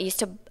 and you know, it used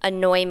to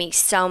annoy me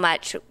so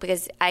much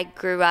because I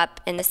grew up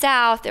in the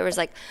South. There was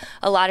like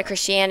a lot of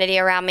Christianity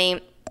around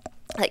me.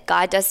 Like,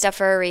 God does stuff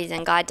for a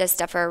reason. God does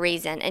stuff for a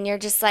reason. And you're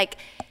just like,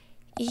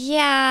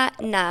 yeah,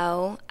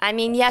 no. I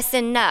mean, yes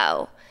and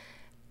no.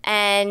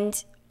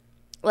 And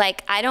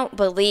like, I don't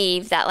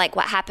believe that like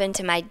what happened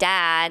to my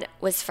dad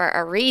was for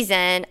a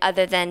reason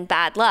other than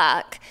bad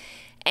luck.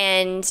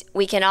 And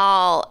we can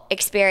all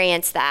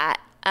experience that,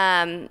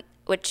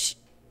 which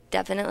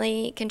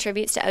definitely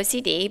contributes to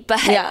OCD,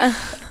 but yeah.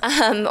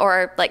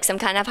 Or like some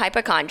kind of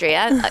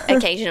hypochondria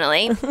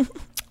occasionally.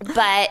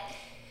 But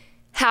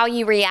how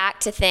you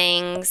react to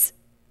things,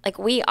 like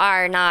we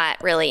are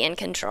not really in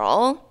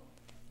control.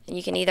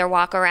 You can either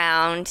walk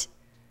around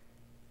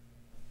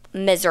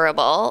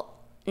miserable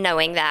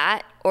knowing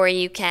that, or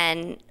you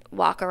can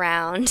walk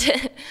around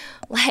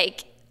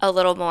like a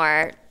little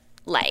more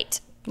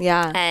light.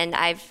 Yeah. And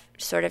I've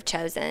sort of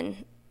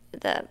chosen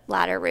the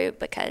latter route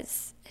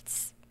because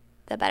it's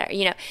the better,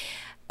 you know.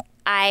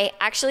 I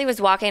actually was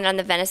walking on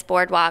the Venice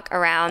Boardwalk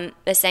around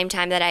the same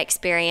time that I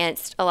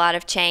experienced a lot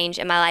of change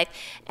in my life,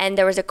 and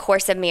there was a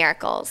Course of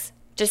Miracles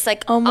just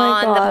like on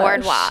the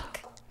boardwalk.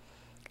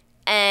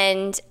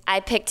 And I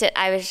picked it.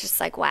 I was just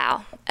like,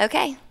 wow,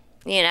 okay,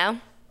 you know,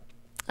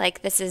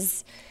 like this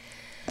is.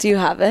 Do you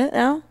have it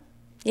now?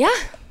 Yeah.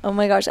 Oh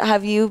my gosh.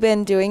 Have you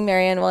been doing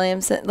Marianne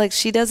Williamson? Like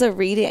she does a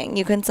reading.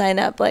 You can sign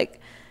up. Like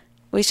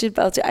we should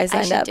both do. I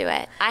signed up. I should do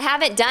it. I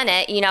haven't done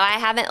it. You know, I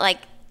haven't like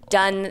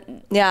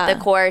done the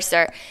course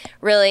or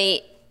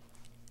really.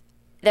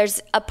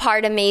 There's a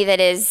part of me that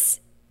is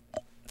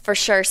for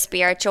sure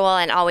spiritual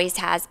and always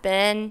has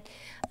been.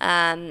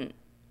 And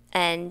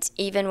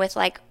even with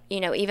like, you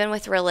know, even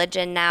with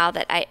religion now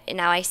that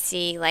I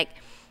see like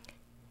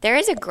there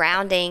is a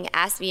grounding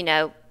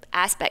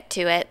aspect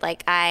to it.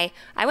 Like I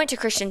went to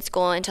Christian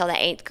school until the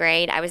 8th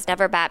grade. I was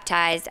never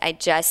baptized. I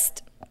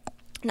just,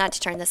 not to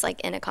turn this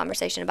like in a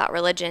conversation about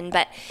religion,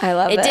 but I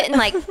love it. Didn't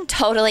like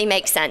totally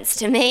make sense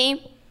to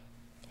me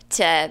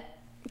to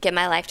give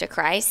my life to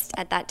Christ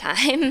at that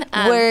time.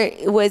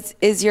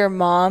 Is your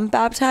mom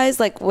baptized?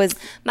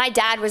 My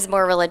dad was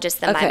more religious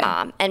than my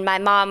mom, and my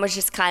mom was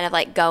just kind of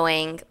like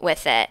going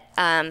with it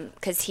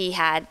because he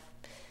had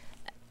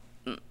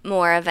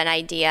more of an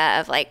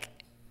idea of like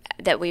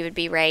that we would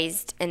be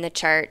raised in the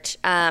church.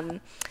 And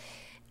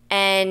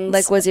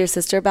like, was your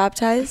sister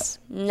baptized?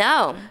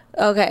 No.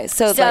 Okay.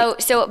 So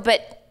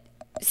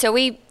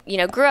we, you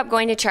know, grew up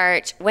going to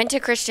church, went to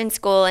Christian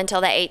school until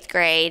the 8th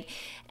grade,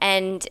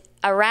 and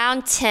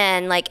around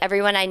 10, like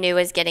everyone I knew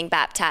was getting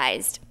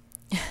baptized.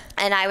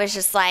 And I was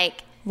just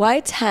like,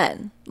 why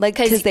 10? Like,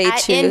 because they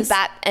choose?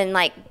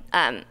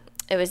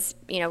 It was,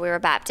 you know, we were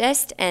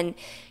Baptist and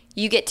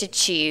you get to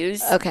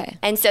choose. Okay.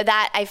 And so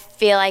that I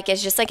feel like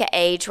is just like an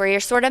age where you're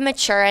sort of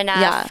mature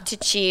enough to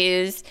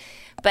choose.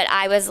 But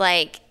I was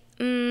like,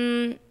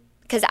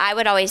 because I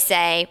would always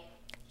say,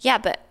 yeah,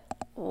 but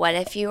what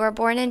if you were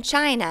born in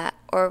China?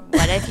 Or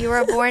what if you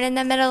were born in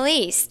the Middle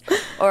East?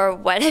 Or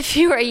what if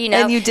you were, you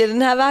know. And you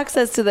didn't have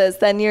access to this.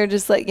 Then you're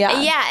just like,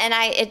 yeah. Yeah,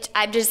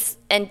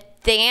 and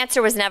the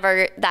answer was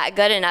never that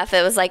good enough.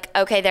 It was like,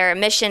 okay, there are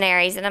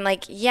missionaries. And I'm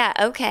like, yeah,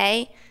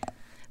 okay.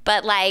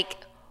 But like,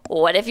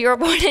 what if you were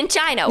born in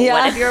China? Yeah.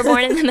 What if you were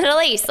born in the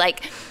Middle East?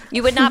 Like,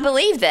 you would not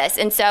believe this.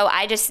 And so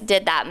I just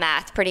did that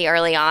math pretty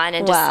early on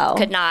and just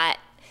could not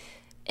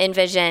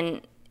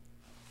envision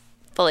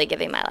fully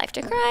giving my life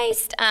to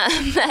Christ.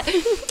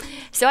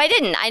 So I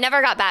didn't. I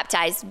never got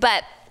baptized.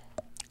 But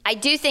I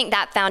do think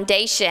that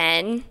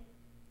foundation,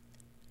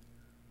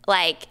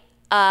 like,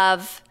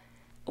 of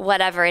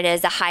whatever it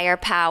is, a higher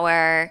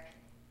power,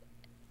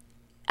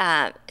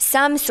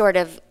 some sort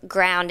of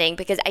grounding,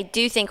 because I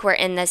do think we're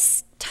in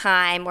this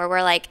time where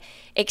we're like,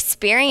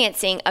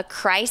 experiencing a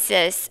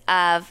crisis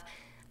of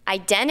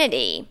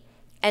identity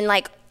and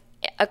like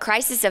a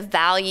crisis of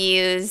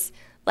values.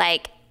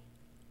 Like,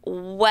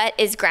 what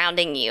is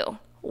grounding you?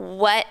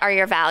 What are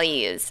your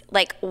values?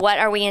 Like, what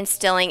are we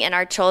instilling in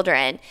our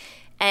children?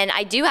 And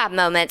I do have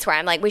moments where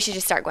I'm like, we should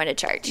just start going to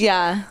church.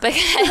 Yeah.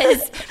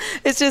 Because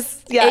it's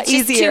just, it's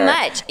easier. just too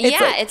much.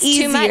 It's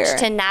easier. too much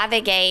to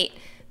navigate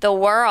the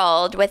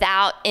world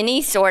without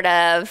any sort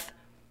of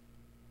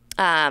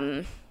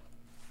guide.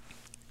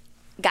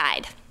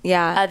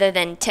 Yeah. Other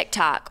than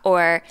TikTok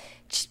or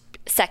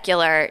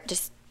secular,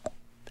 just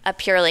a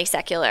purely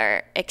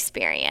secular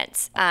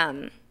experience.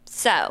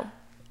 So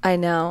I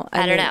know.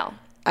 I don't know.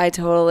 I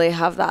totally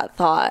have that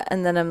thought.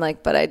 And then I'm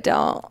like, but I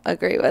don't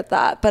agree with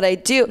that. But I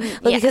do,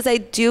 because I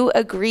do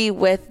agree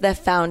with the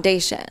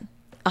foundation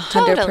 100%.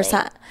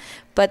 Totally.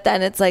 But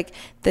then it's like,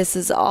 this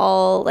is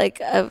all like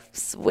a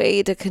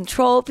way to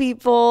control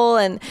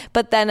people.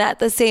 But then at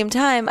the same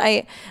time,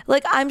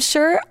 I'm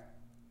sure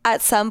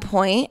at some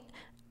point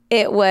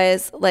it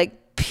was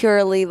like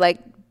purely like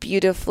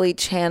beautifully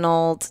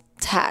channeled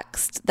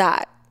text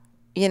that,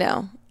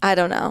 I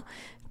don't know.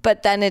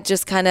 But then it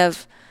just kind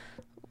of,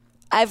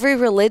 every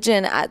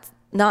religion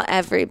not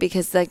every,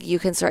 because like you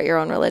can start your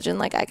own religion,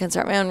 like I can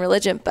start my own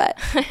religion, but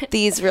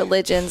these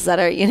religions that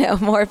are,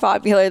 more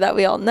popular that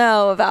we all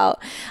know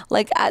about,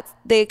 like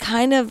they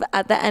kind of,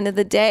 at the end of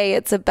the day,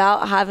 it's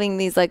about having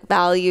these like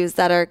values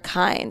that are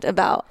kind,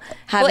 about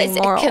having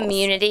morals. A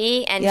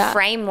community and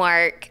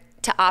framework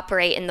to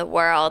operate in the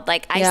world.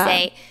 Like I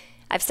say,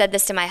 I've said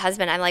this to my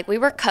husband, I'm like, we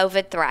were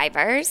COVID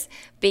thrivers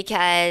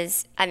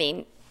because,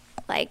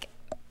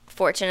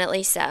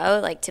 fortunately so,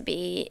 like to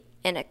be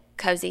in a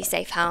cozy,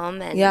 safe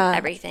home and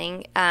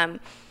everything.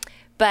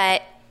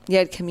 But you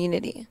had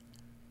community.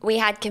 We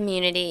had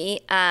community.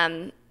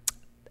 But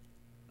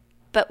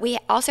we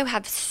also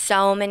have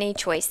so many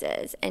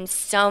choices and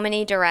so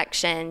many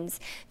directions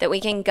that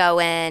we can go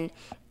in.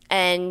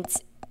 And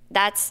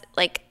that's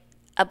like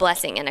a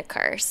blessing and a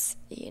curse,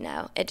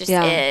 it just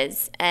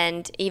is.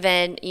 And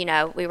even,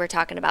 we were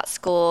talking about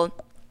school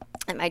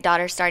and my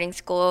daughter's starting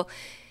school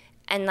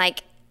and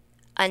like,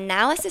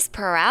 analysis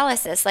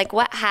paralysis, like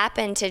what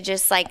happened to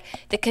just like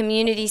the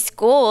community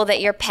school that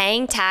you're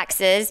paying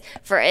taxes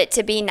for it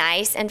to be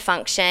nice and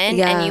function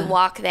and you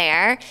walk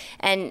there,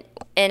 and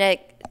in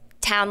a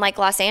town like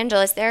Los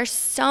Angeles there are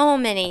so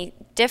many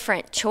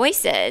different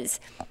choices.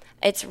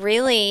 It's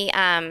really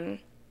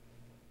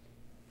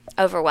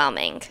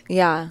overwhelming,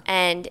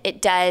 and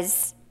it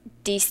does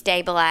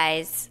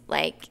destabilize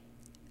like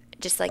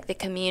just like the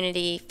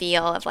community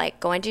feel of like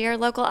going to your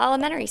local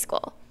elementary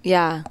school.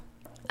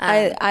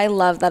 I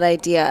love that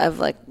idea of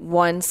like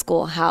one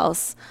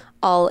schoolhouse,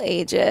 all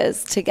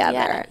ages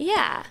together.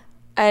 Yeah.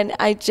 And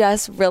I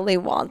just really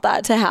want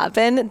that to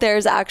happen.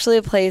 There's actually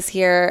a place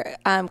here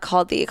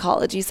called the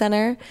Ecology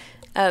Center.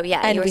 Oh,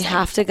 yeah. And we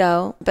have to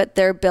go, but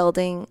they're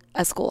building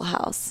a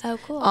schoolhouse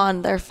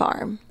on their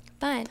farm.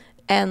 Fun.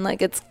 And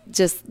like it's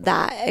just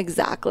that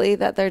exactly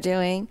that they're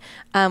doing,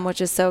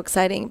 which is so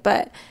exciting.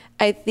 But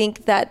I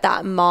think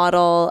that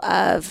model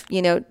of,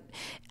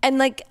 and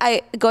like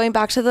going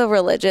back to the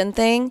religion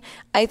thing,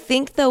 I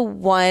think the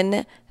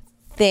one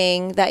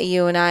thing that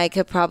you and I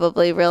could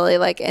probably really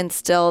like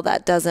instill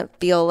that doesn't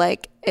feel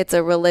like it's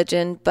a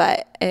religion,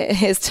 but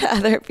it is to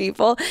other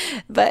people,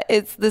 but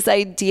it's this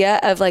idea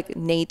of like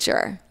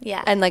nature.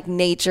 And like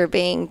nature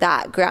being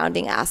that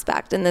grounding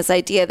aspect, and this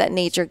idea that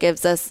nature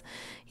gives us,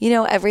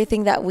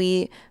 everything that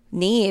we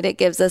need. It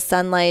gives us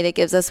sunlight, it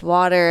gives us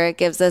water, it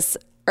gives us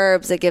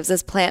herbs, it gives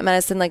us plant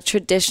medicine. Like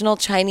traditional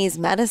Chinese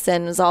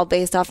medicine is all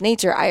based off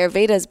nature.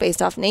 Ayurveda is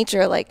based off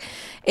nature. Like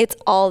it's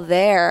all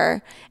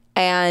there.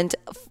 And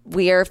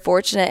we are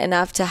fortunate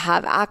enough to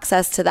have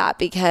access to that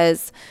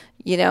because,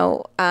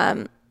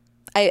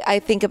 I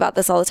think about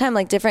this all the time.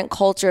 Like different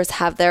cultures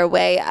have their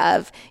way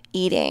of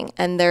eating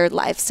and their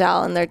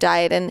lifestyle and their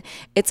diet. And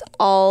it's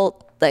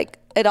all like,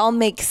 it all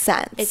makes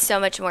sense. It's so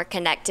much more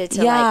connected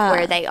to like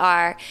where they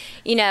are.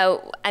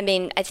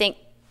 I think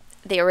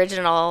the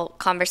original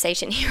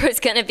conversation here was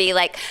going to be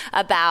like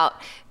about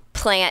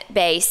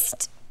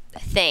plant-based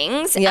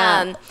things.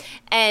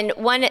 And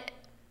one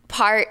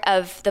part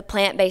of the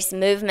plant-based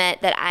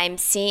movement that I'm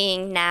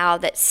seeing now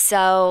that's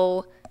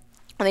so,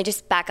 let me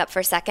just back up for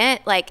a second.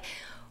 Like,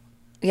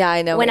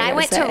 I know when I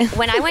went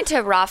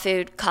to raw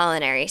food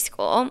culinary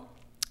school,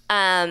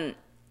 that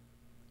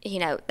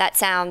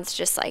sounds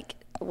just like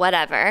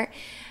whatever,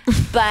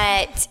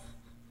 but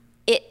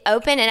it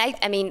opened, and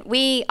I mean,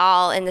 we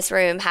all in this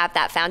room have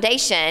that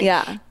foundation.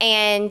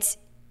 And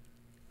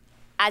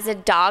as a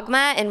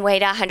dogma and way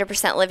to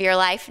 100% live your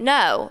life,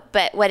 no.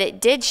 But what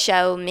it did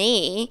show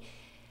me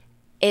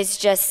is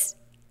just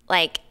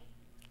like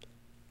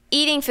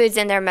eating foods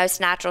in their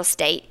most natural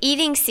state,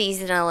 eating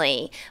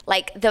seasonally,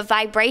 like the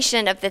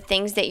vibration of the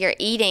things that you're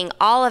eating,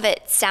 all of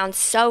it sounds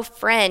so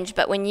fringe,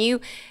 but when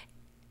you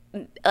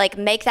like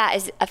make that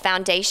as a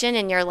foundation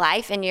in your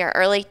life in your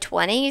early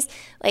 20s,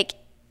 like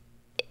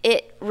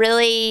it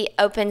really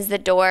opens the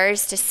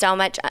doors to so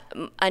much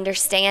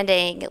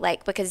understanding,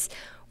 like because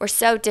we're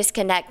so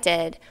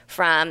disconnected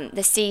from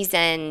the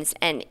seasons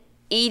and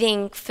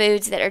eating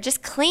foods that are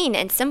just clean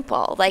and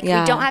simple. Like we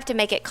don't have to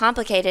make it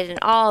complicated and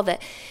all the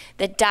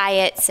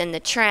diets and the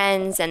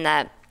trends and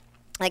then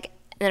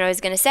I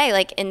was going to say,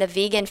 like in the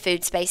vegan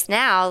food space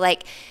now,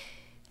 like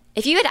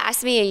if you had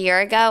asked me a year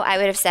ago, I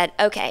would have said,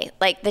 okay,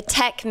 like the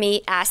tech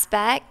meat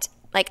aspect,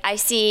 like I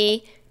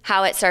see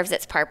how it serves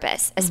its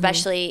purpose,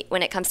 especially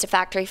when it comes to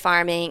factory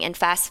farming and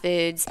fast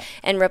foods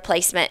and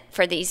replacement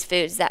for these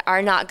foods that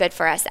are not good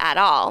for us at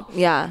all.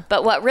 Yeah.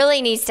 But what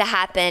really needs to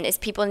happen is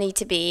people need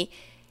to be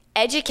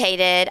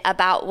educated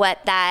about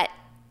what that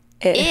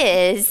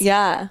is.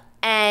 Yeah.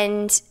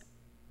 And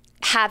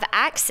have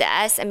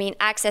access. I mean,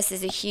 access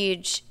is a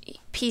huge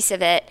piece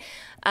of it.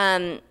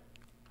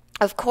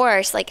 Of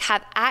course, like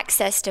have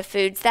access to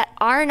foods that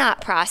are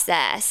not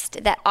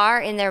processed, that are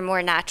in their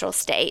more natural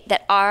state,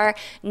 that are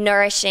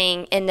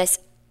nourishing in this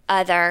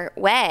other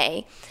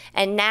way.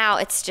 And now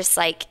it's just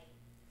like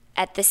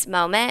at this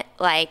moment,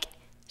 like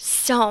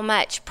so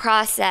much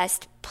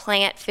processed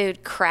plant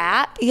food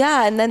crap.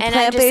 Yeah, and then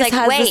plant-based like,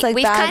 has wait, this like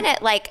we've bad... kind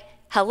of like,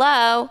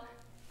 hello,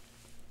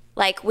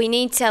 like we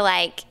need to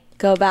like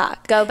Go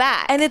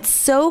back. And it's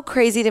so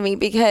crazy to me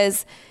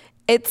because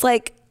it's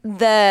like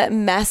the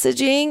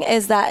messaging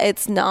is that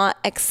it's not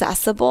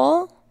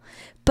accessible,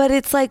 but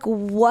it's like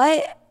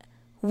what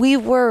we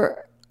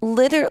were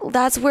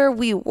that's where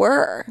we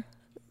were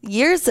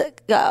years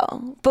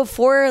ago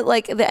before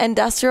like the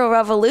Industrial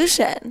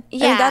Revolution.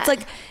 Yeah. And that's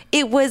like,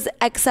 it was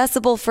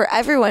accessible for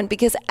everyone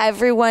because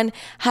everyone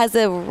has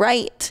a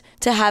right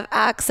to have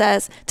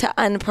access to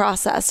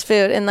unprocessed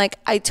food. And like,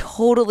 I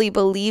totally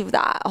believe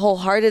that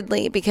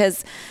wholeheartedly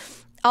because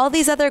all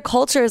these other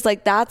cultures,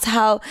 like that's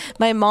how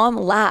my mom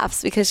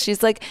laughs because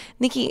she's like,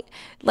 Nikki,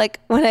 like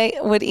when I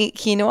would eat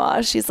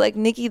quinoa, she's like,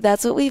 Nikki,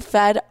 that's what we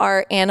fed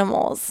our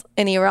animals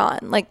in Iran.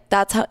 Like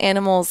that's how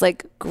animals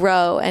like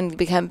grow and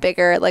become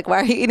bigger. Like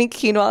why are you eating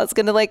quinoa? It's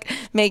going to like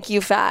make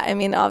you fat. I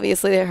mean,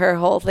 obviously her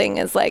whole thing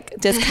is like,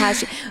 do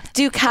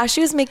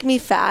cashews make me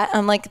fat?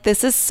 I'm like,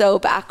 this is so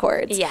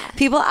backwards. Yeah.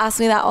 People ask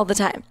me that all the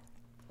time.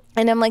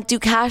 And I'm like, do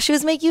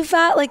cashews make you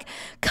fat? Like,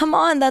 come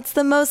on. That's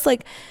the most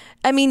like,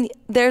 I mean,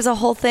 there's a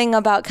whole thing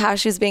about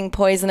cashews being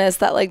poisonous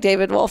that like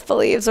David Wolf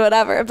believes or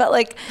whatever, but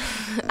like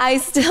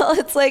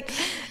it's like,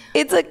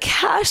 it's a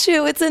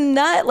cashew, it's a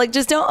nut. Like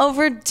just don't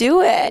overdo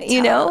it,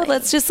 you know?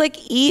 Let's just like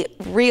eat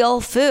real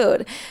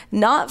food,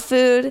 not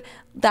food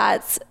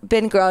that's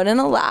been grown in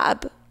a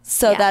lab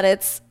so that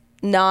it's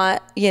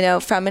not, you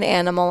know, from an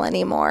animal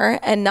anymore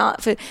and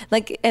not food.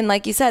 Like, and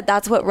like you said,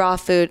 that's what raw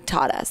food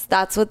taught us.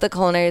 That's what the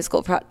culinary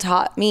school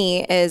taught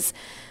me is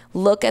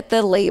look at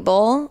the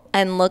label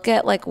and look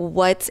at like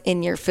what's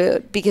in your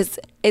food because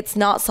it's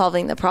not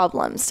solving the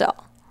problem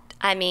still.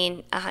 I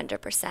mean,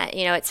 100%.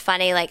 You know, it's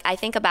funny. Like I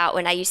think about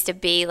when I used to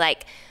be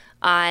like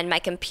on my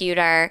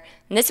computer,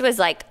 and this was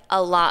like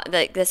a lot,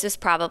 like this was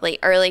probably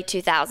early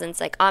 2000s,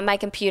 like on my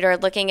computer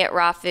looking at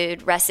raw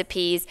food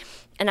recipes.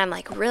 And I'm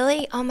like,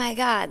 really? Oh my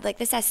God. Like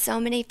this has so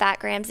many fat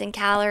grams and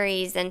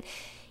calories. And,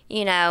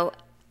 you know,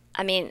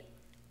 I mean,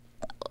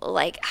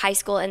 like high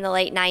school in the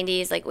late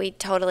 90s, like we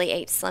totally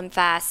ate Slim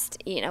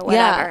Fast, you know,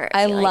 whatever. Yeah,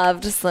 I like,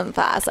 loved Slim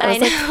Fast. I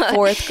was like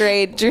fourth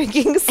grade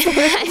drinking Slim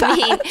Fast. I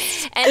mean,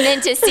 and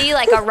then to see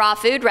like a raw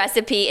food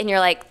recipe and you're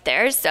like,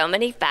 there's so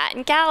many fat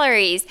and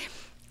calories.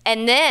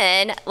 And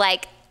then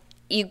like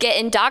you get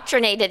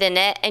indoctrinated in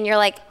it and you're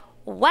like,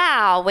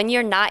 wow, when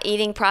you're not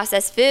eating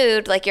processed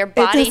food, like your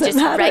body just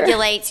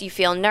regulates, you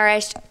feel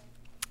nourished.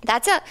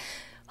 That's a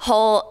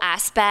whole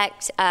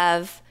aspect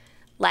of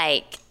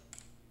like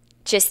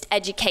just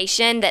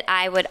education that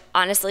I would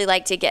honestly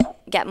like to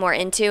get more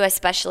into,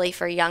 especially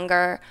for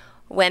younger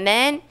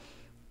women.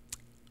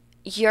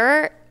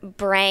 Your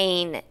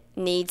brain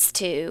needs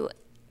to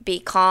be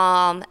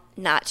calm,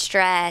 not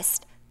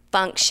stressed,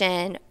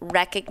 function,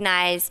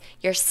 recognize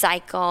your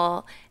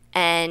cycle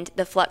and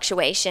the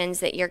fluctuations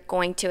that you're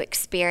going to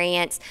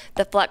experience,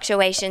 the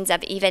fluctuations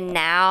of even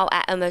now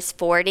at almost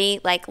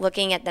 40, like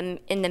looking at them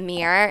in the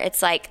mirror,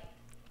 it's like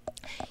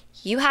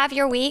you have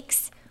your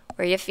weeks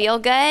where you feel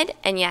good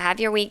and you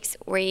have your weeks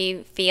where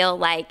you feel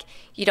like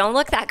you don't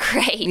look that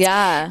great.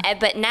 Yeah.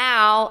 But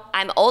now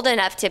I'm old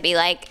enough to be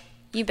like,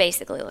 you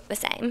basically look the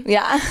same.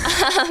 Yeah.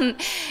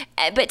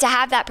 But to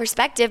have that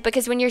perspective,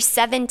 because when you're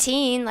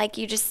 17, like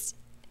you just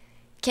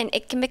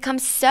it can become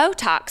so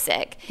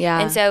toxic.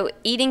 Yeah. And so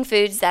eating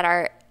foods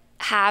that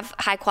have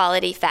high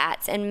quality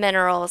fats and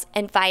minerals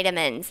and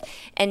vitamins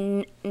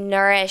and a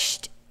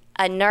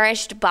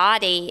nourished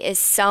body is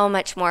so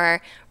much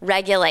more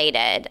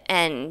regulated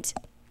and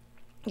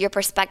your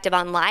perspective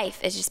on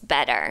life is just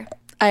better.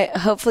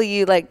 Hopefully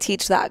you like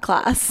teach that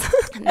class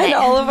and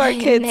all of our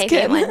kids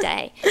maybe one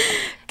day.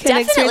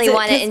 Definitely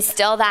want to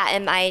instill that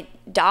in my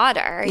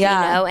daughter, you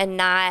know, and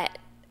not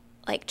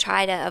like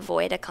try to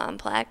avoid a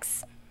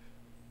complex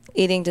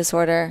eating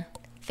disorder.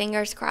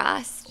 Fingers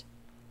crossed.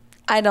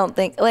 I don't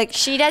think like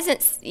she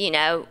doesn't, you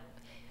know,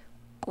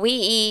 we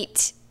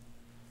eat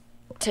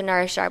to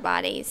nourish our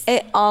bodies.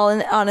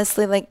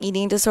 Honestly, like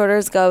eating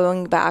disorders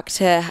going back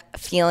to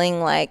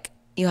feeling like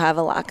you have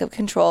a lack of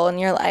control in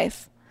your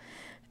life.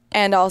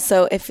 And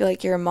also if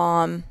like your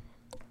mom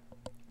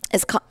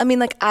is,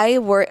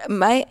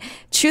 my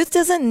Truth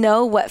doesn't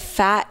know what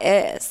fat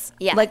is.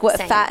 Yeah, like what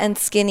same. fat and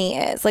skinny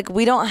is. Like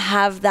we don't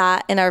have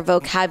that in our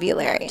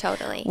vocabulary.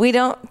 Totally. We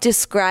don't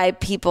describe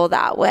people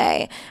that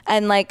way.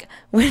 And like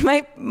when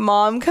my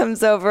mom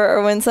comes over,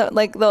 or when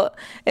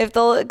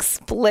they'll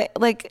explain,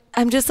 like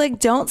I'm just like,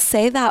 don't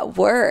say that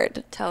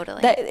word.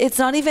 Totally. That it's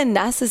not even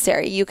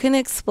necessary. You can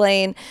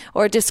explain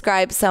or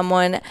describe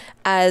someone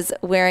as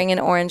wearing an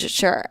orange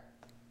shirt,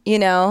 you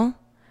know?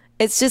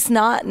 It's just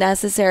not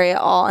necessary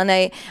at all. And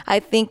I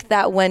think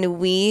that when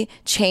we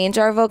change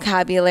our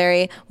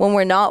vocabulary, when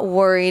we're not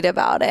worried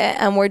about it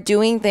and we're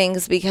doing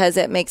things because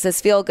it makes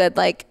us feel good,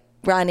 like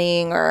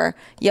running or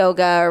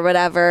yoga or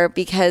whatever,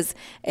 because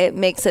it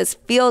makes us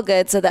feel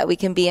good so that we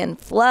can be in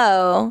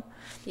flow.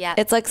 Yeah.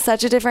 It's like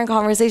such a different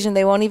conversation.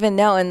 They won't even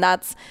know. And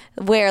that's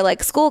where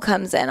like school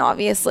comes in,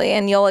 obviously.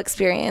 And you'll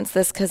experience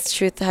this because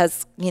Truth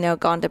has,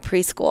 gone to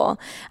preschool.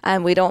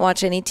 We don't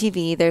watch any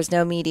TV. There's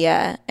no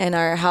media in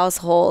our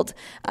household.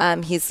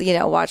 He's,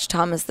 watched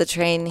Thomas the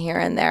Train here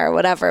and there or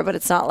whatever, but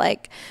it's not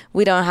like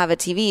we don't have a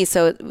TV.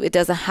 So it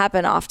doesn't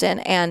happen often.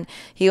 And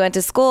he went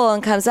to school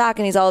and comes back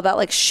and he's all about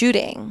like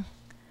shooting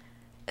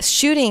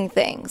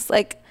things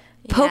like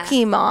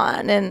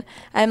Pokemon. And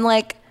I'm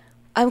like,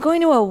 I'm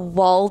going to a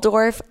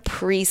Waldorf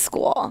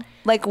preschool.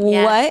 Like,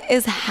 what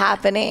is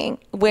happening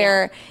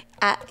where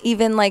at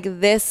even like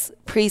this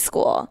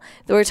preschool,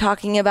 we're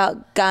talking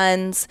about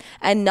guns,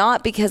 and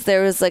not because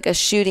there was like a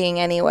shooting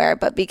anywhere,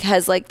 but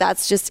because like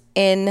that's just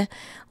in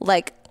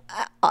like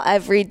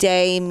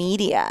everyday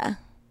media.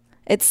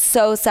 It's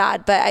so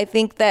sad. But I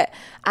think that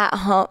at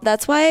home,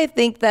 that's why I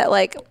think that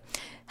like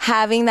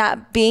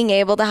being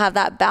able to have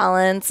that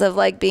balance of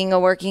like being a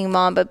working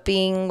mom, but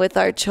being with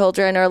our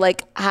children, or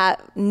like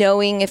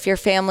knowing if your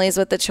family's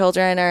with the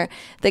children or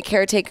the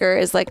caretaker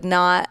is like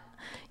not,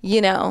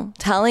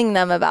 telling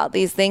them about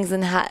these things,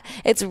 and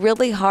it's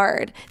really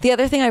hard. The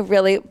other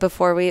thing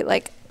before we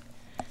like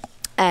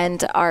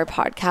end our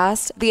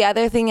podcast, the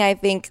other thing I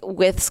think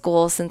with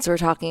school, since we're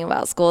talking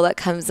about school, that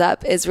comes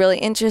up is really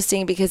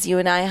interesting because you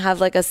and I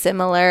have like a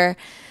similar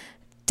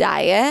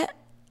diet,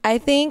 I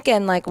think,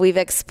 and like we've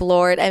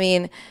explored. I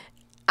mean,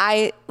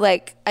 I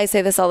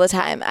say this all the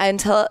time,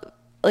 until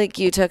like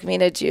you took me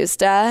to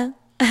Justa,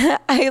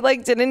 I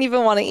like didn't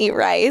even want to eat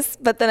rice,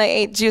 but then I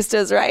ate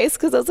Justa's rice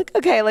because I was like,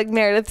 okay, like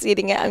Meredith's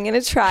eating it, I'm gonna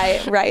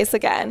try rice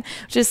again,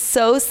 which is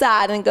so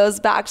sad and goes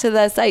back to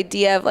this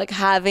idea of like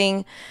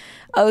having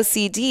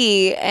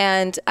OCD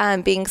and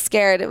being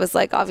scared. It was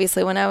like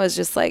obviously when I was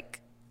just like,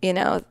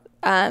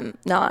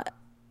 not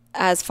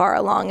as far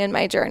along in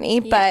my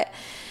journey, but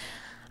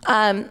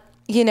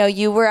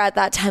you were at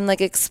that time like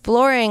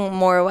exploring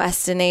more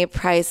Weston A.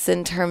 Price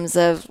in terms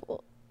of,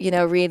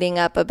 reading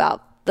up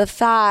about the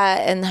fat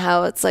and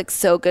how it's like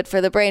so good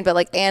for the brain, but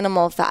like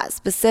animal fat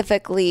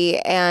specifically,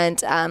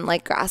 and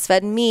like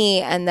grass-fed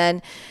meat. And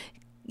then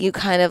you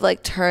kind of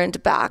like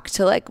turned back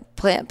to like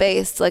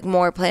plant-based, like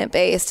more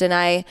plant-based. And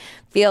I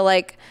feel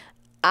like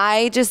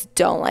I just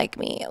don't like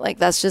meat. Like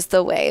that's just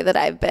the way that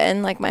I've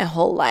been like my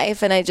whole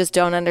life. And I just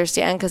don't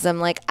understand, because I'm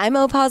like, I'm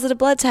O positive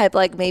blood type.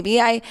 Like maybe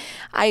I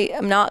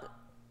am not.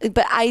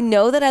 But I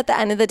know that at the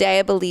end of the day,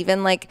 I believe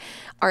in like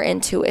our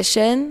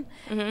intuition.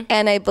 Mm-hmm.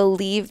 And I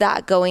believe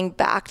that going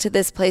back to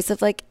this place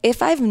of like,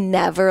 if I've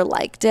never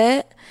liked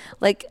it,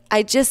 like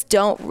I just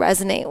don't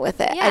resonate with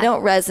it. Yeah. I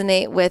don't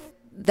resonate with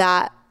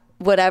that,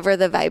 whatever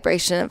the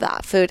vibration of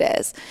that food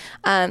is.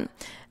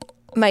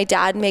 My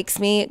dad makes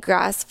me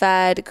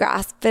grass-fed,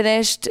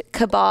 grass-finished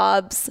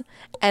kebabs,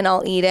 and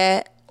I'll eat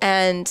it.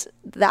 And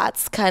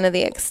that's kind of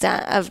the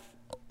extent of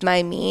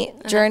my meat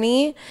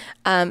journey.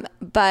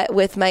 But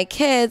with my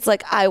kids,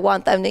 like I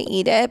want them to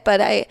eat it,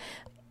 but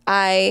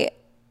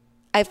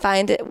I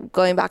find it,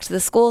 going back to the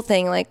school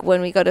thing, like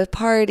when we go to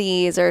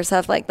parties or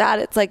stuff like that,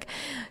 it's like,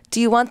 do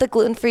you want the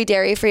gluten-free,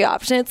 dairy-free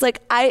option? It's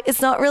like,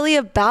 it's not really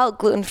about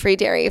gluten-free,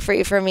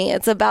 dairy-free for me.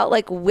 It's about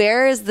like,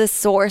 where is the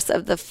source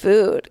of the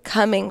food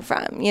coming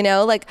from?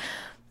 Like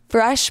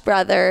Fresh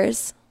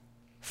Brothers.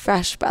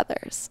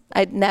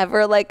 I'd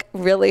never like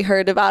really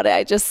heard about it.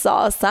 I just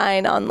saw a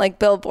sign on like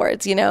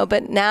billboards,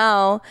 but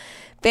now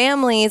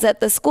families at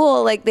the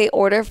school, like they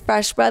order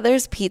Fresh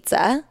Brothers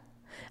pizza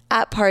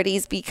at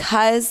parties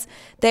because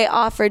they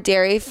offer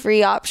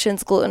dairy-free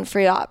options,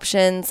 gluten-free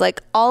options,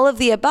 like all of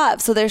the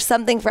above. So there's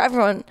something for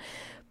everyone.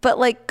 But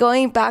like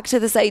going back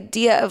to this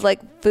idea of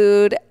like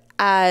food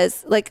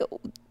as like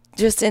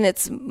just in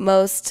its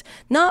most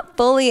not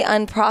fully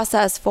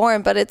unprocessed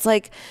form, but it's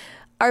like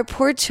our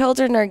poor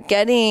children are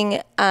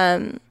getting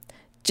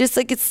just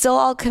like, it's still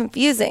all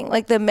confusing.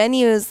 Like the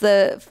menus,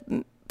 the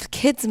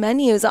kids'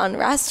 menus on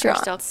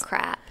restaurants are still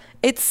crap.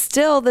 It's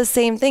still the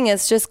same thing.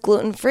 It's just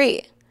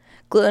gluten-free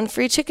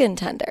chicken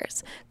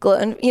tenders,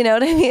 you know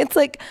what I mean? It's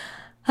like,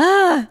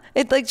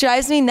 It like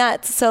drives me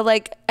nuts. So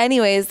like,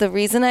 anyways, the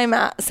reason I'm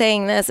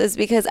saying this is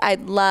because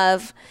I'd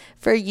love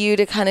for you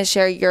to kind of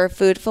share your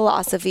food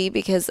philosophy,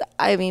 because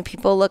I mean,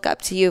 people look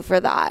up to you for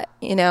that,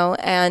 you know,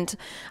 and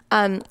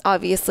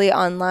obviously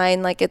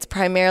online, like it's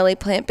primarily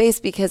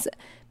plant-based because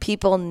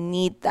people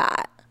need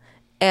that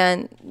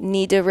and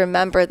need to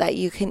remember that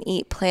you can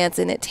eat plants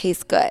and it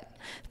tastes good.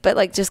 But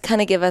like, just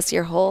kind of give us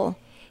your whole.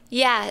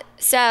 Yeah.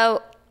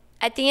 So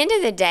at the end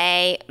of the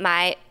day,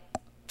 my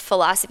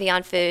philosophy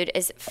on food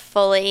is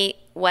fully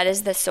what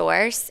is the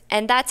source,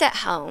 and that's at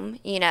home,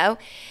 you know,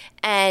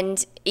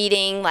 and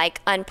eating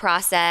like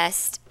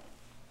unprocessed,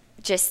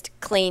 just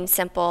clean,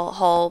 simple,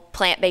 whole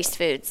plant-based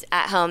foods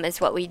at home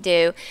is what we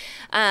do.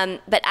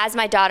 But as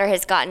my daughter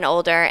has gotten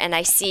older and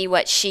I see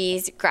what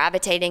she's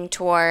gravitating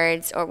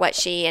towards, or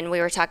what and we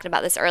were talking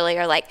about this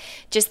earlier, like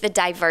just the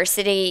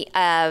diversity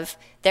of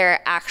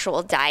their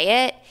actual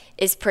diet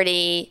is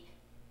pretty,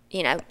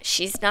 you know,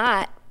 she's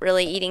not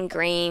really eating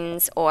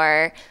greens,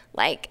 or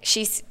like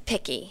she's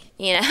picky,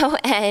 you know,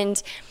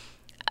 and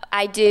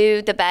I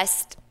do the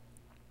best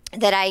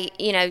that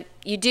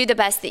you do the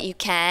best that you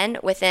can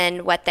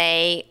within what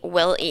they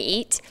will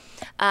eat.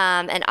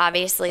 And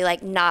obviously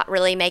like not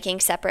really making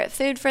separate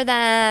food for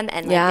them,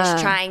 and like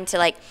just trying to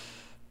like,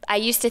 I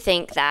used to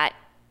think that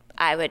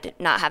I would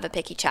not have a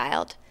picky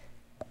child.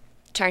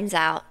 Turns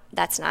out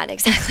that's not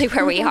exactly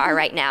where we are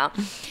right now.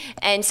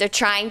 And so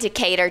trying to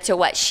cater to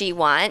what she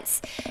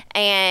wants.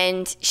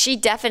 And she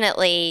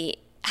definitely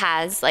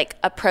has like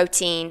a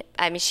protein.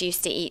 I mean, she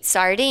used to eat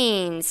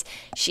sardines.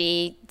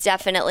 She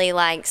definitely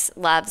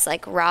loves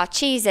like raw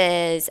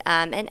cheeses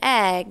and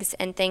eggs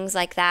and things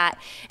like that.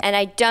 And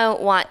I don't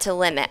want to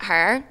limit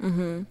her.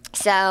 Mm-hmm.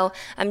 So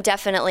I'm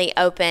definitely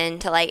open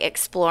to like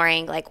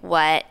exploring like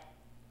what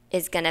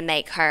is going to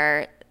make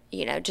her,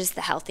 you know, just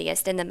the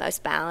healthiest and the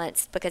most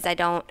balanced, because I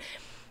don't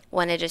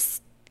want to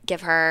just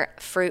give her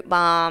fruit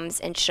bombs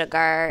and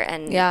sugar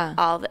and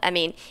I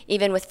mean,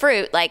 even with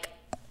fruit, like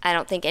I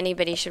don't think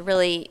anybody should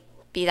really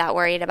be that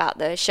worried about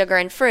the sugar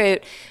and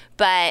fruit.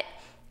 But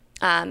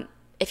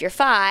if you're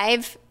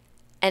 5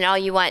 and all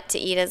you want to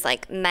eat is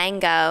like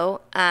mango,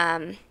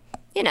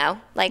 you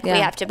know, like we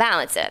have to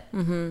balance it.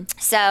 Mm-hmm.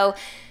 So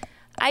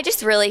I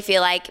just really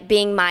feel like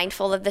being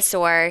mindful of the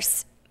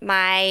source.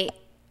 My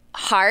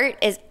heart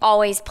is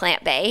always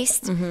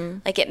plant-based. Mm-hmm.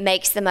 Like it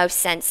makes the most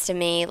sense to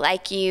me.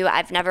 Like you,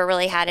 I've never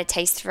really had a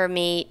taste for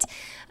meat.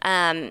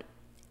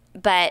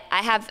 But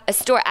I have a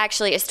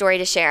story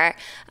to share.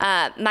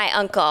 My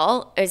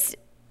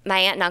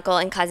aunt and uncle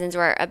and cousins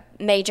were a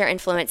major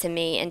influence in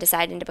me in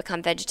deciding to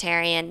become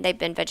vegetarian. They've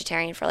been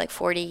vegetarian for like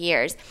 40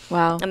 years.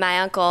 Wow. And my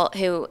uncle,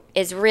 who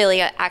is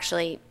really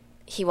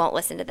he won't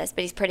listen to this,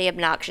 but he's pretty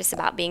obnoxious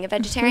about being a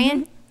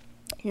vegetarian,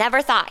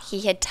 never thought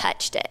he had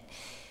touched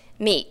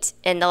meat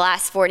in the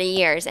last 40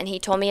 years. And he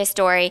told me a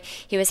story.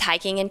 He was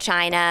hiking in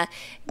China,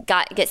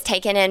 gets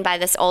taken in by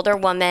this older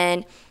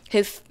woman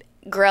who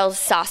grills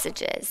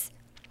sausages,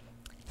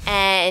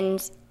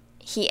 and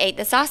he ate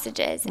the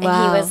sausages. And he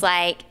was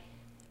like,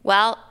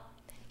 well,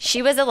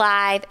 she was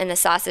alive and the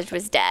sausage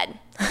was dead.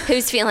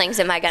 Whose feelings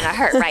am I going to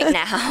hurt right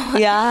now?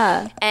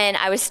 Yeah. And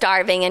I was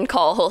starving and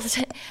cold.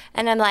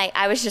 And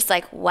I was just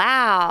like,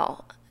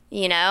 wow,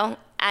 you know,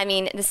 I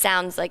mean, this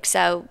sounds like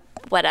so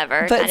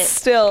whatever. But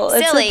still,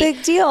 silly. It's a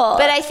big deal.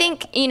 But I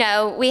think, you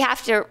know, we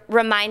have to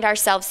remind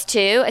ourselves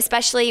too,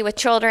 especially with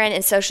children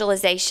and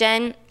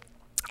socialization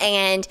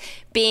and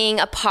being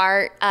a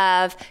part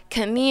of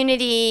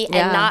community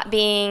and not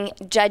being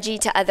judgy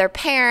to other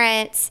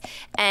parents,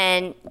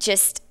 and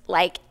just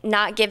like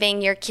not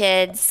giving your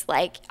kids,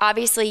 like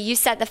obviously you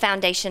set the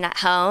foundation at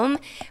home,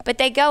 but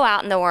they go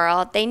out in the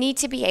world. They need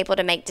to be able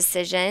to make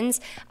decisions.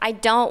 I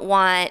don't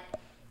want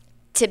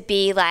to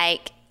be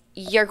like,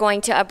 you're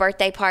going to a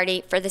birthday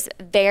party for this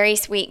very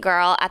sweet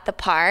girl at the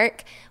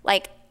park.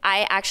 Like,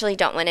 I actually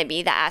don't want to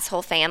be the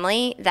asshole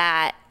family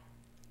that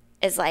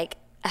is like,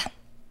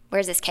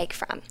 where's this cake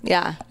from?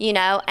 Yeah. You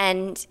know,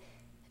 and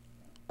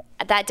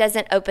that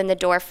doesn't open the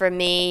door for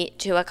me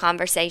to a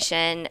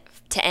conversation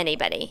to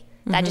anybody.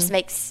 Mm-hmm. That just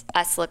makes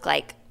us look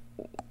like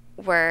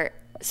we're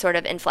sort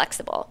of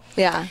inflexible.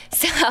 Yeah.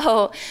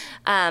 So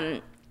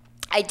I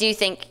do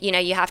think, you know,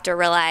 you have to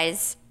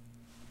realize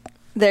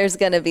there's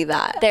going to be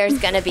that. There's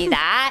going to be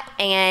that.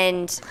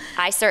 And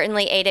I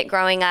certainly ate it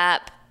growing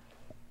up.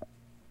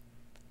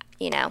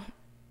 You know,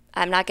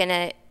 I'm not going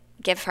to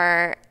give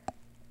her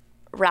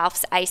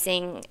Ralph's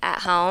icing at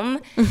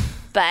home,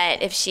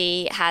 but if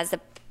she has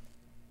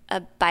a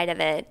bite of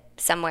it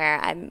somewhere,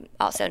 I'm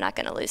also not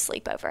going to lose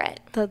sleep over it.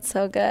 That's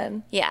so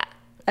good. Yeah.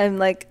 I'm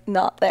like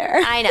not there.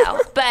 I know,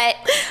 but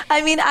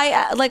I mean,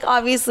 I like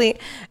obviously,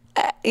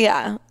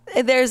 yeah,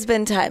 there's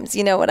been times,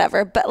 you know,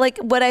 whatever. But like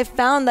what I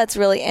found that's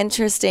really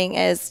interesting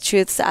is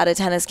Truth's at a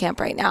tennis camp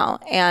right now,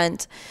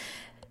 and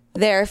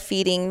they're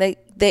feeding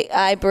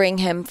I bring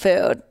him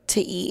food to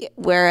eat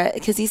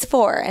because he's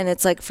 4 and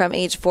it's like from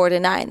age 4 to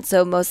 9.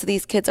 So most of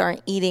these kids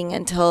aren't eating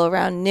until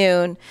around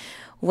noon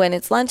when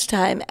it's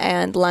lunchtime,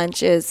 and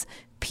lunch is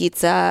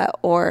pizza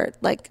or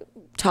like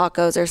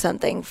tacos or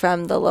something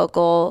from the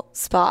local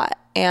spot.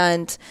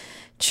 And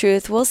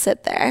Truth will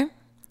sit there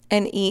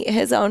and eat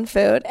his own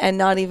food and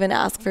not even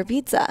ask for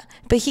pizza.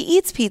 But he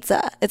eats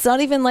pizza. It's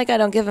not even like I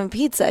don't give him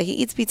pizza. He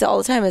eats pizza all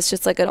the time. It's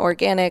just like an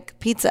organic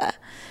pizza.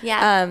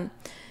 Yeah.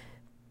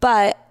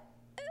 But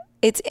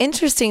it's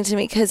interesting to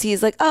me because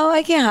he's like, oh,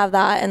 I can't have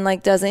that, and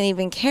like doesn't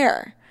even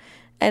care.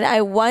 And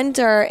I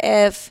wonder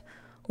if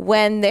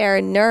when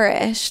they're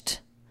nourished,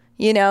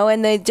 you know,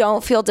 and they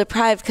don't feel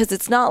deprived, because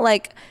it's not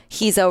like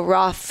he's a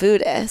raw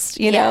foodist,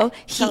 you know,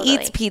 he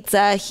eats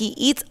pizza, he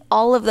eats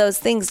all of those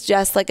things,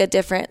 just like a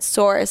different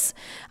source.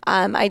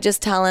 I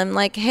just tell him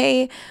like,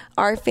 hey,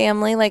 our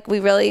family, like we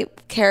really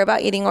care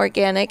about eating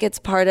organic. It's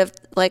part of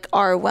like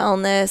our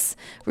wellness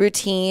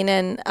routine,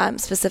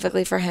 and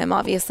specifically for him,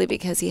 obviously,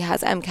 because he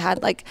has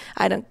MCAD, like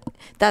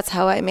that's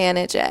how I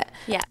manage it.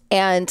 Yeah.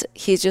 And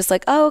he's just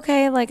like, oh,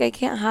 okay, like I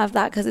can't have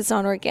that because it's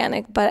not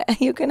organic,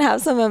 but you can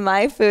have some of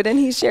my food. And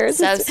he shares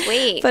so it.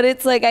 Sweet. But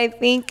it's like, I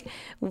think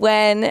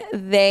when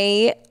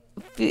they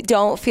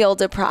don't feel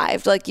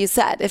deprived, like you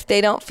said, if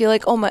they don't feel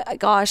like, oh my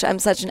gosh, I'm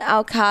such an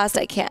outcast,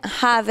 I can't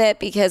have it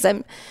because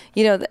I'm,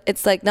 you know,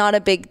 it's like not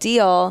a big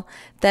deal,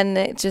 then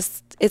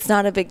it's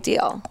not a big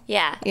deal.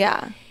 Yeah.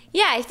 Yeah.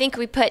 Yeah, I think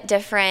we put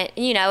different,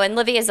 you know, and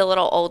Livia's a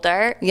little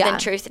older than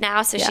Truth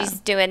now, so she's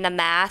doing the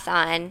math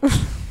on,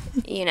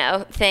 you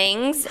know,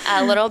 things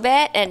a little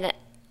bit. And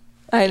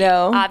I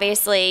know.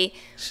 Obviously,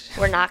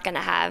 we're not going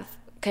to have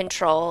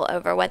control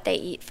over what they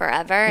eat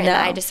forever. And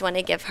I just want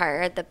to give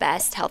her the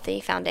best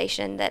healthy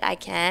foundation that I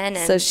can.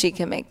 And so she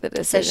can make the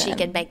decision.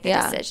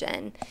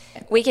 Decision.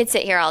 We could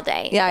sit here all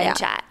day and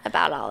chat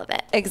about all of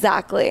it.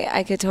 Exactly.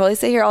 I could totally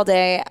sit here all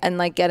day and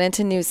like get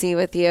into Nusi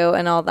with you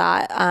and all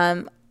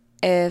that.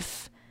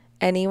 If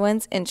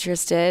anyone's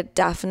interested,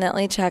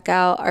 definitely check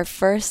out our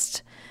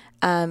first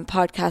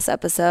podcast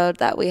episode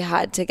that we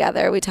had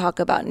together. We talk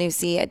about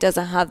Nusi. It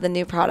doesn't have the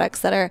new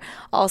products that are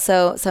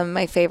also some of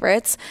my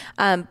favorites,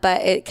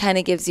 but it kind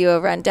of gives you a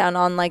rundown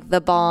on like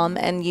the balm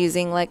and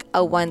using like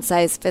a one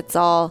size fits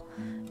all,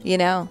 you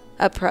know,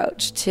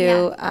 approach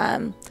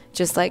to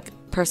just like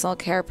personal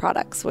care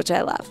products, which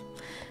I love.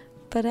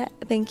 But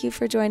thank you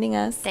for joining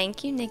us.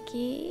 Thank you,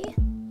 Nikki.